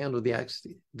comprising the handle of the axe,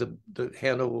 the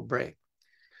handle will break.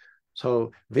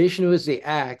 So Vishnu is the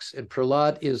axe, and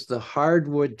Prahlad is the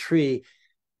hardwood tree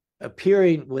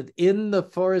appearing within the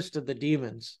forest of the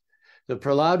demons. The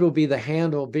Prahlad will be the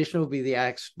handle, Vishnu will be the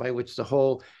axe by which the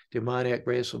whole demoniac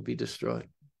race will be destroyed.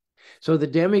 So the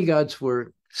demigods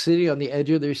were sitting on the edge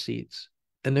of their seats,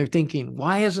 and they're thinking,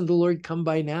 why hasn't the Lord come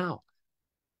by now?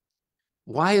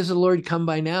 Why has the Lord come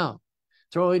by now?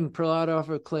 Throwing Prahlad off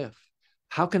a cliff.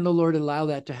 How can the Lord allow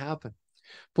that to happen?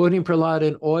 Putting Prahlad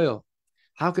in oil.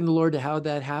 How can the Lord allow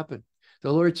that happen?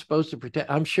 The Lord's supposed to protect.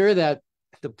 I'm sure that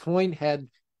the point had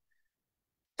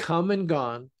come and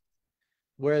gone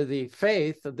where the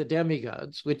faith of the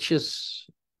demigods, which is,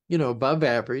 above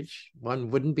average, one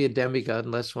wouldn't be a demigod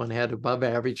unless one had above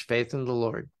average faith in the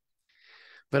Lord.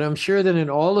 But I'm sure that in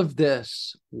all of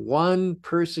this, one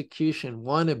persecution,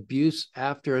 one abuse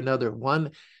after another,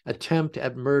 one attempt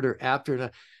at murder after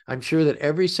another, I'm sure that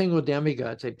every single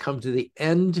demigod had come to the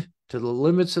end, to the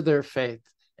limits of their faith,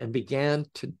 and began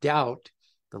to doubt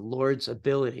the Lord's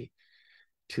ability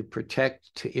to protect,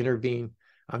 to intervene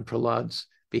on Prahlad's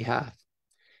behalf.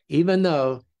 Even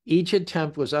though each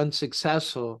attempt was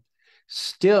unsuccessful,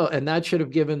 still, and that should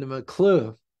have given them a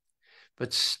clue,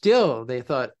 but still they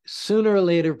thought sooner or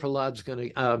later Prahlad's going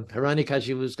to,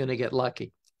 Hiranyakashipu was going to get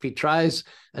lucky. If he tries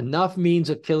enough means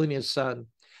of killing his son,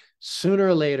 sooner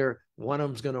or later, one of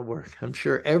them's going to work. I'm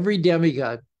sure every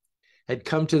demigod had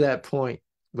come to that point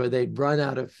where they'd run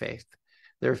out of faith.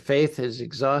 Their faith is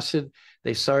exhausted.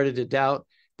 They started to doubt.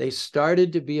 They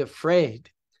started to be afraid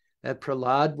that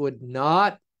Prahlad would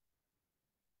not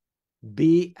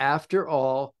be, after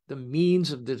all, the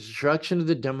means of the destruction of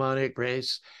the demonic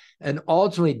race. And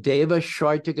ultimately, Deva,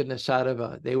 Shartika,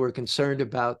 Nasadava, they were concerned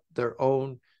about their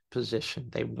own position.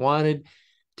 They wanted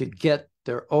to get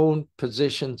their own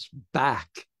positions back.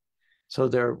 So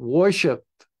their worship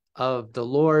of the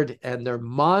Lord and their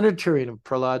monitoring of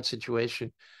Prahlad's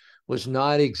situation was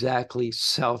not exactly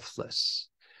selfless.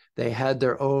 They had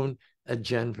their own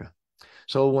agenda.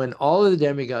 So when all of the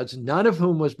demigods, none of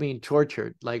whom was being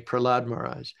tortured like Prahlad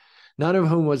Maharaj, none of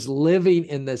whom was living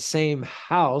in the same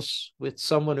house with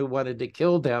someone who wanted to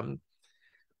kill them,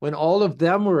 when all of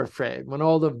them were afraid, when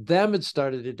all of them had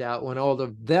started to doubt, when all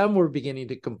of them were beginning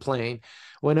to complain,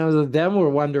 when all of them were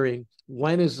wondering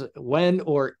when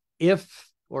or if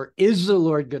or is the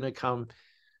Lord going to come,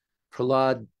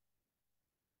 Prahlad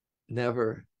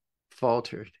never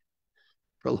faltered.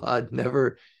 Prahlad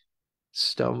never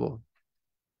stumbled.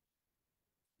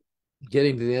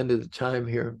 Getting to the end of the time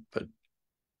here, but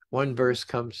one verse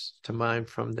comes to mind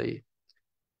from the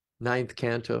 9th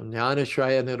canto.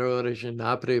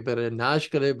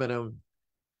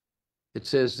 It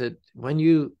says that when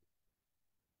you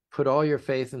put all your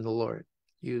faith in the Lord,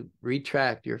 you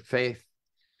retract your faith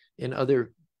in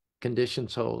other conditioned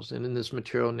souls and in this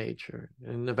material nature,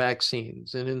 and in the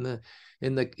vaccines, and in the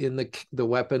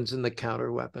weapons and the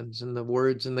counter weapons, and the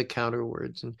words and the counter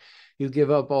words, and you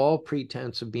give up all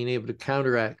pretense of being able to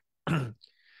counteract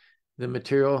the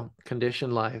material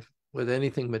conditioned life with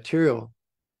anything material.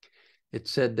 It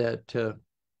said that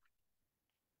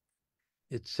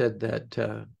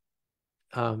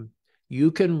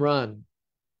you can run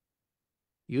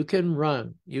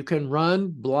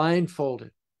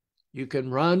blindfolded. You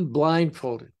can run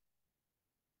blindfolded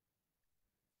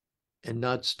and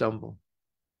not stumble.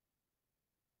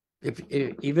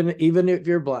 Even if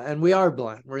you're blind, and we are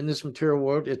blind, we're in this material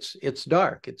world. It's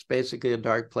dark. It's basically a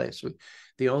dark place.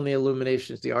 The only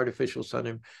illumination is the artificial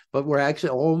sun, but we're actually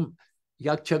Om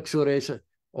Yak Chaksuresa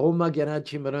Om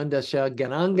Ganachi Marandasya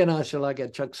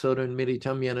Gananganashalaka Chaksuran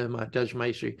Miritam Yana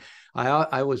Dajmaishri.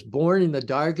 I was born in the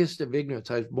darkest of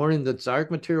ignorance. I was born in the dark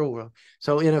material world.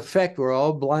 So in effect, we're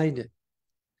all blinded.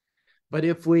 But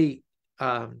if we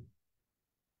are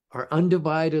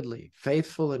undividedly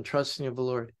faithful and trusting of the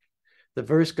Lord, the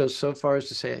verse goes so far as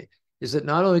to say, is that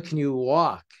not only can you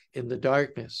walk in the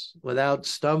darkness without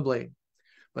stumbling,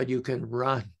 but you can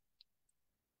run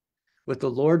with the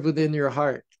Lord within your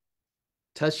heart.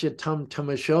 Tasya tam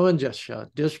tamashoan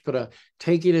jasha, dispara,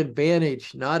 taking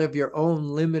advantage not of your own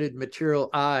limited material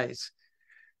eyes,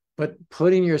 but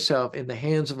putting yourself in the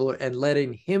hands of the Lord and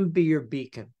letting him be your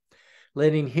beacon,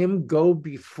 letting him go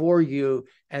before you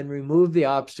and remove the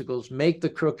obstacles, make the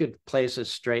crooked places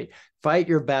straight, fight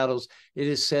your battles. It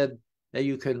is said that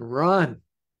you can run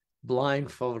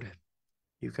blindfolded.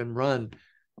 You can run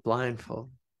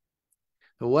blindfolded.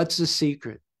 So what's the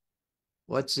secret?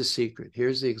 What's the secret?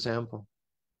 Here's the example.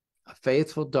 A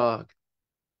faithful dog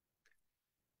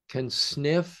can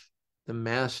sniff the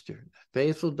master. A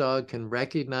faithful dog can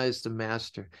recognize the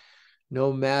master,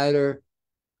 no matter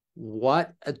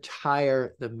what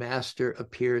attire the master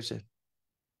appears in.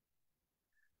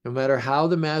 No matter how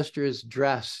the master is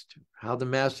dressed, how the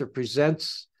master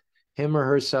presents him or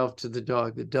herself to the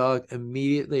dog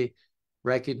immediately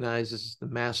recognizes the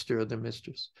master or the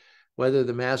mistress. Whether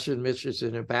the master and mistress is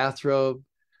in a bathrobe,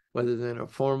 whether they're in a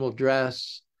formal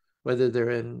dress, whether they're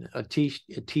in a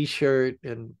t-shirt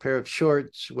and a pair of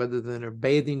shorts, whether they're in a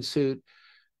bathing suit,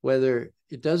 whether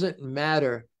it doesn't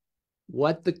matter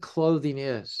what the clothing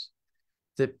is,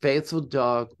 the faithful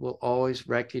dog will always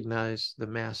recognize the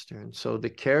master. And so the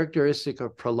characteristic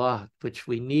of Prahlad, which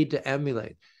we need to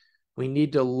emulate, we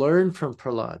need to learn from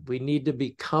Prahlad, we need to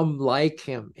become like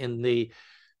him in the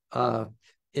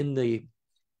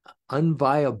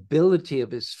unviability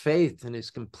of his faith and his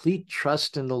complete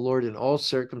trust in the Lord in all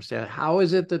circumstances. How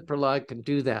is it that Prahlad can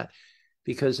do that?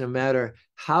 Because no matter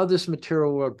how this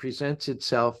material world presents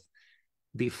itself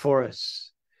before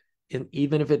us, and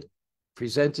even if it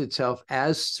presents itself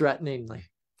as threateningly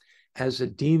as a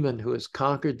demon who has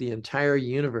conquered the entire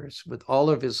universe with all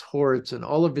of his hordes and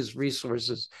all of his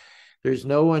resources, there's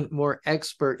no one more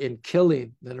expert in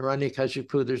killing than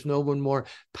Hiranyakashipu. There's no one more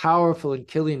powerful in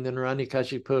killing than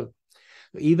Hiranyakashipu.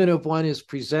 Even if one is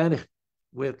presented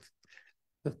with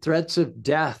the threats of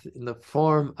death in the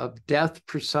form of death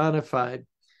personified,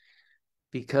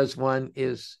 because one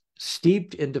is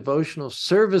steeped in devotional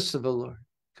service of the Lord,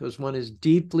 because one is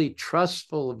deeply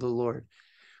trustful of the Lord,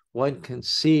 one can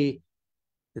see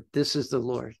that this is the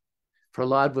Lord.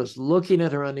 Prahlad was looking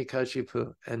at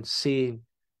Hiranyakashipu and seeing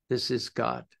this is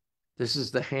God. This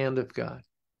is the hand of God.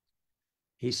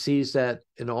 He sees that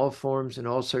in all forms, in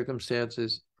all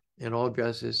circumstances, in all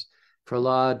dresses.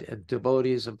 Prahlad and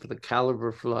devotees of the caliber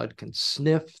of Prahlad can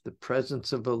sniff the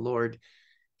presence of the Lord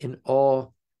in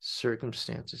all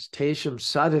circumstances. Tesham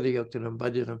sadhari-yuktanam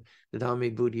bhajanam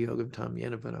dadami buddhi yogam tam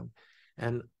yenavanam.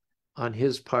 And on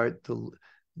his part,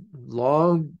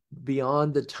 long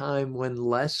beyond the time when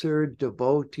lesser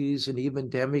devotees and even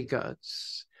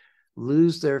demigods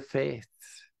lose their faith,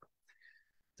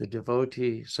 the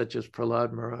devotee, such as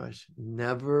Prahlad Maharaj,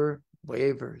 never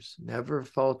wavers, never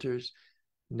falters,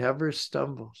 never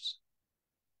stumbles,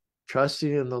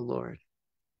 trusting in the Lord,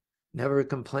 never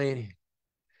complaining,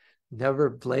 never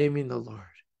blaming the Lord,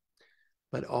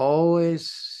 but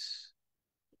always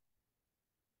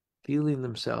feeling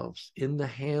themselves in the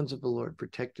hands of the Lord,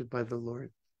 protected by the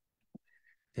Lord.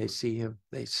 They see him,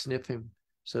 they sniff him,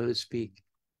 so to speak,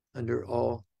 under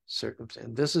all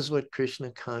circumstances. This is what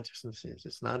Krishna consciousness is.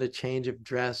 It's not a change of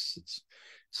dress.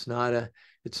 It's not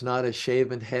a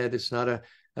shaven head. It's not a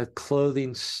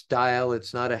clothing style.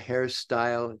 It's not a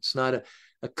hairstyle. It's not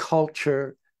a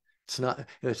culture. It's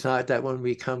not that when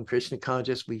we become Krishna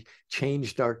conscious, we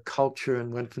changed our culture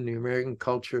and went from the American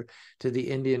culture to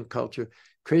the Indian culture.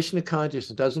 Krishna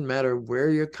consciousness, doesn't matter where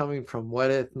you're coming from,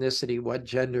 what ethnicity, what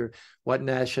gender, what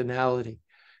nationality.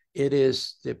 It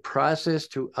is the process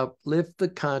to uplift the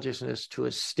consciousness to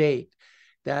a state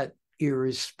that,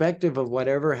 irrespective of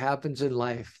whatever happens in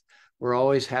life, we're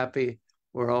always happy,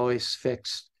 we're always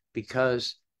fixed,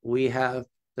 because we have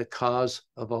the cause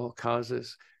of all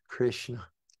causes, Krishna.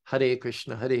 Hare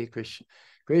Krishna, Hare Krishna,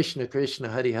 Krishna Krishna,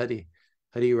 Hare Hare,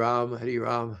 Hare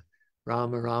Rama,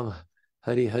 Rama Rama,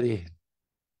 Hare Hare.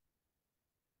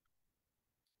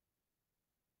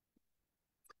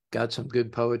 Got some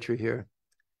good poetry here.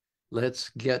 Let's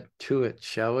get to it,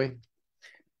 shall we? As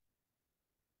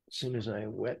soon as I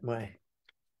wet my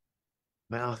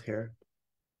mouth here.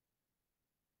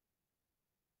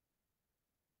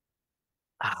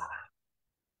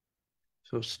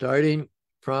 So starting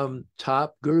from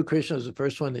top, Guru Krishna is the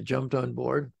first one that jumped on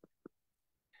board.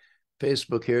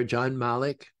 Facebook here, John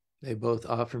Malik. They both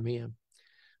offer me a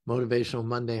Motivational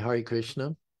Monday Hare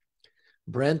Krishna.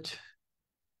 Brent,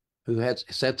 who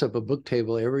sets up a book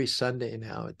table every Sunday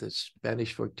now at the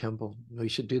Spanish Fork Temple. We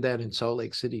should do that in Salt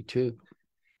Lake City too.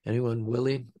 Anyone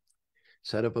willing?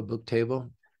 Set up a book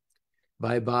table.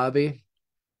 Bye, Bobby.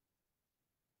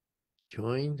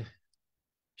 Joined.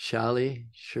 Shali,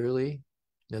 Shirley,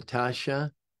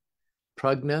 Natasha,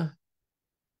 Pragna,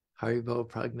 Haribo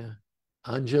Pragna.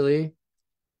 Anjali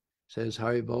says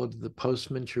Haribo to the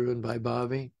postman, true, and Bye,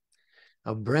 Bobby.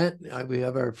 Brent, we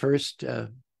have our first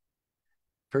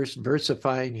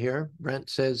versifying here.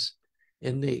 Brent says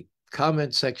in the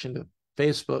comment section of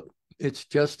Facebook, it's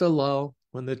just a lull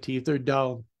when the teeth are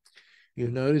dull. You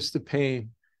notice the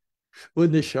pain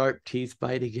when the sharp teeth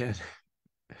bite again.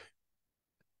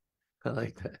 I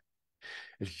like that.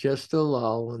 It's just a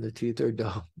lull when the teeth are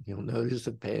dull. You'll notice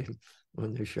the pain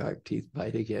when the sharp teeth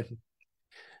bite again.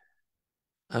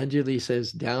 Anjali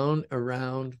says, down,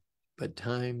 around, but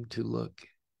time to look.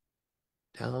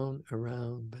 Down,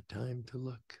 around, but time to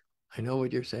look. I know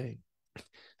what you're saying.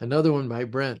 Another one by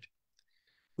Brent.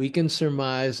 We can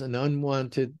surmise an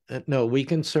unwise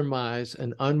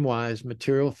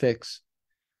material fix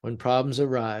when problems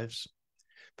arise,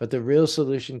 but the real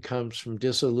solution comes from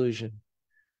disillusion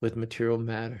with material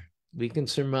matter. We can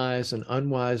surmise an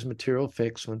unwise material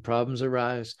fix when problems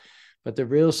arise, but the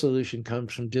real solution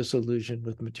comes from disillusion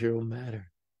with material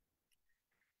matter.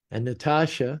 And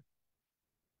Natasha,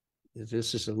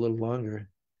 this is a little longer.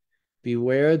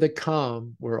 Beware the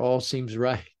calm where all seems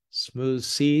right. Smooth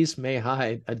seas may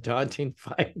hide a daunting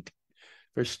fight.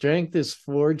 For strength is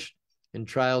forged in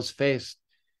trials faced,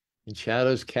 in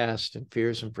shadows cast, and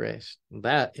fears embraced.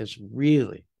 That is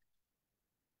really,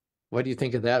 what do you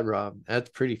think of that, Rob? That's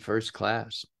pretty first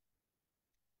class.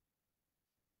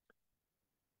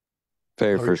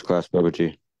 Very first class,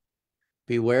 Babaji.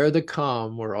 Beware the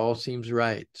calm where all seems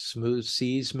right. Smooth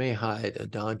seas may hide a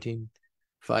daunting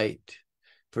fight.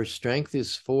 For strength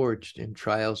is forged in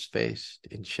trials faced,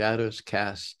 in shadows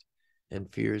cast,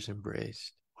 and fears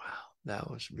embraced. Wow,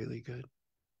 that was really good.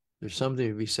 There's something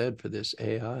to be said for this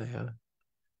AI, huh?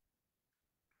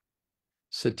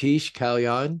 Satish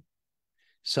Kalyan,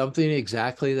 something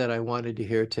exactly that I wanted to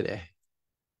hear today.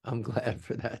 I'm glad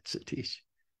for that, Satish.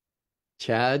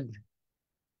 Chad,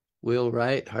 Will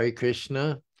Wright, Hare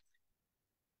Krishna.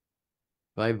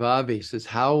 By Bobby says,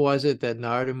 how was it that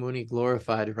Narada Muni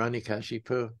glorified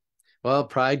Hiranyakashipu? Well,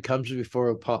 pride comes before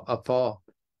a fall.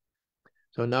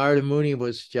 So Narada Muni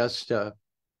was just,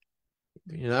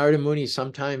 Narada Muni,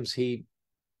 sometimes he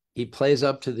plays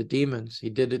up to the demons. He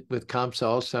did it with Kamsa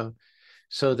also,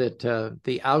 so that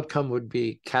the outcome would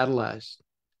be catalyzed.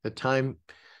 The time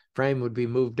frame would be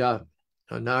moved up.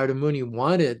 Now, Narada Muni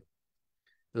wanted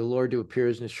the Lord to appear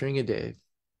as Nrsingadev.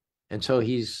 And so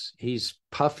he's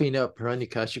puffing up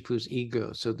Hiranyakashipu's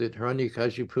ego so that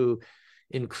Hiranyakashipu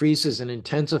increases and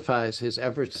intensifies his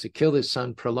efforts to kill his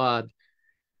son Prahlad,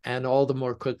 and all the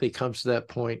more quickly comes to that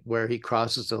point where he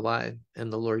crosses the line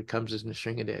and the Lord comes as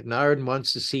Nrsingadev. Narad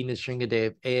wants to see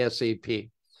Nrsingadev ASAP.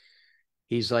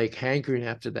 He's like hankering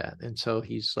after that. And so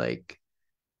he's like,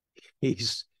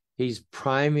 he's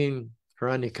priming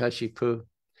Hiranyakashipu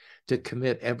to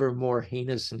commit ever more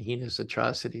heinous and heinous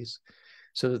atrocities,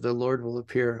 so that the Lord will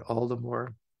appear all the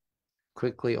more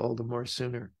quickly, all the more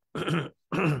sooner.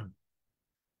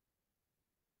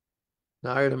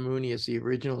 Narada Muni is the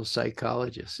original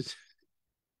psychologist.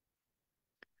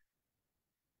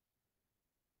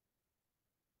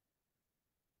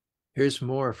 Here's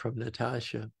more from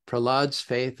Natasha. Prahlad's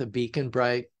faith, a beacon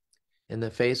bright in the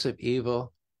face of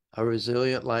evil, a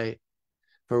resilient light.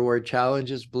 For where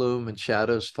challenges bloom and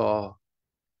shadows fall,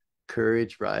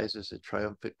 courage rises a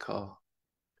triumphant call.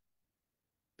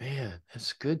 Man,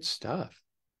 that's good stuff.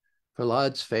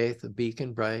 Prahlad's faith, a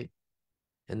beacon bright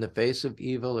in the face of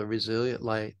evil, a resilient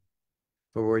light.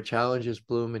 For where challenges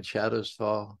bloom and shadows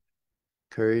fall,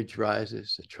 courage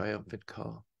rises a triumphant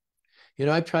call. You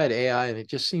know, I've tried AI and it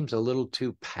just seems a little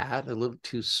too pat, a little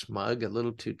too smug, a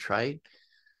little too trite.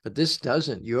 But this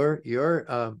doesn't. Your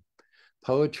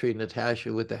poetry,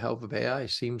 Natasha, with the help of AI,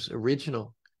 seems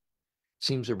original.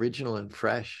 Seems original and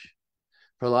fresh.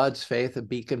 Prahlad's faith, a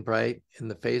beacon bright in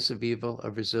the face of evil, a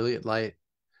resilient light.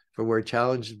 For where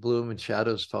challenges bloom and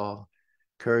shadows fall,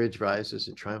 courage rises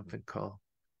a triumphant call.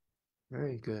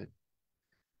 Very good.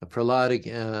 Prahlad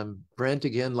again, Brent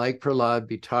again, like Prahlad,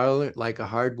 be tolerant like a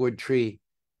hardwood tree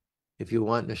if you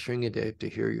want Nrsingadev to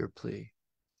hear your plea.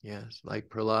 Yes, like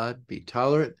Prahlad, be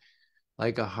tolerant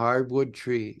like a hardwood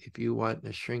tree if you want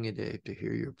Nrsingadev to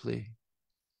hear your plea.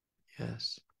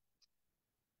 Yes.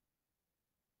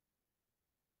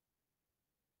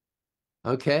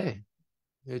 Okay,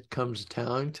 it comes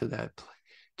down to that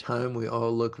time we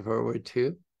all look forward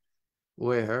to,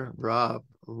 where Rob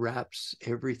wraps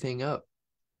everything up.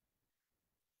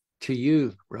 To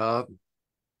you, Rob.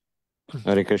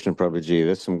 Hare Krishna, Prabhuji.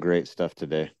 That's some great stuff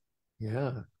today.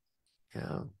 Yeah,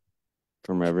 yeah.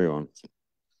 From everyone.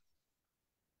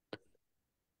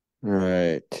 All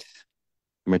right.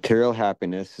 Material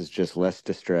happiness is just less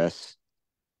distress.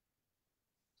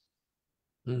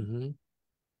 Mm-hmm.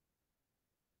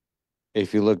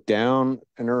 If you look down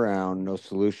and around, no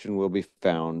solution will be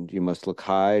found. You must look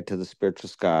high to the spiritual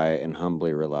sky and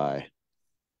humbly rely.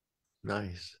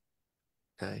 Nice,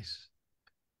 nice.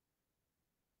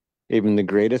 Even the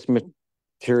greatest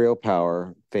material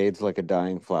power fades like a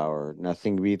dying flower.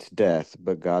 Nothing beats death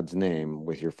but God's name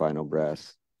with your final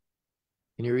breath.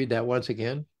 Can you read that once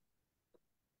again?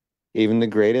 Even the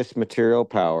greatest material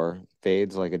power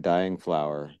fades like a dying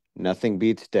flower. Nothing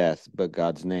beats death but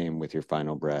God's name with your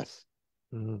final breath.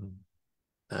 Mm,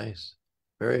 nice.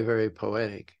 Very, very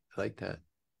poetic. I like that.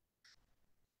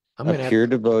 I'm A going to have pure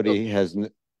to, devotee has yeah,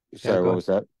 sorry, go what ahead. was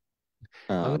that?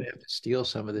 I'm going to have to steal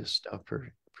some of this stuff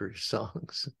for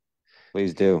songs.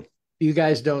 Please do. You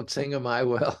guys don't sing them, I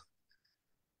will.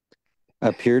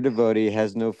 A pure devotee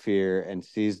has no fear and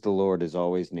sees the Lord is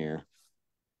always near.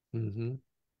 Mm-hmm.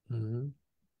 Mm-hmm.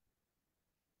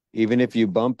 Even if you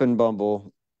bump and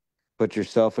bumble, put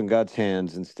yourself in God's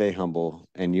hands and stay humble,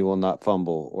 and you will not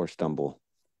fumble or stumble.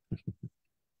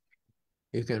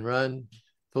 You can run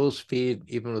full speed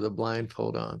even with a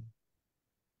blindfold on.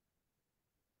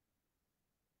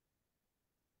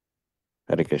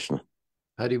 Hare Krishna.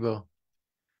 Haribo.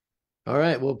 All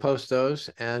right, we'll post those.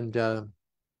 And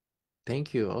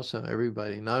thank you also,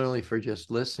 everybody, not only for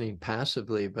just listening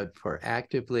passively, but for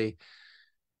actively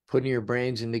putting your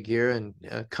brains into gear and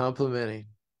complementing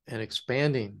and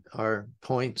expanding our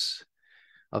points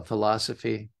of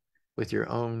philosophy with your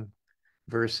own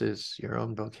verses, your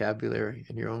own vocabulary,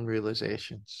 and your own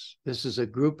realizations. This is a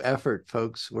group effort,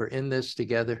 folks. We're in this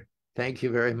together. Thank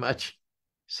you very much.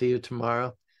 See you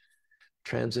tomorrow.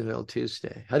 Transcendental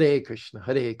Tuesday. Hare Krishna,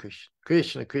 Hare Krishna,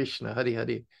 Krishna Krishna, Hare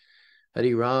Hare,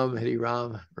 Hare Ram,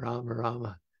 Rama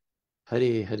Rama,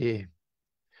 Hare Hare.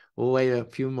 We'll wait a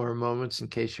few more moments in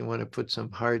case you want to put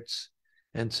some hearts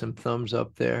and some thumbs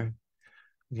up there.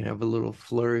 We can have a little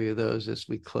flurry of those as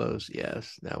we close.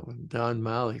 Yes, that one. Don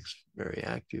Malik's very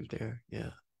active there.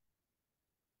 Yeah.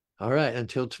 All right.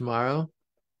 Until tomorrow,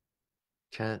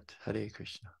 chant Hare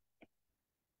Krishna.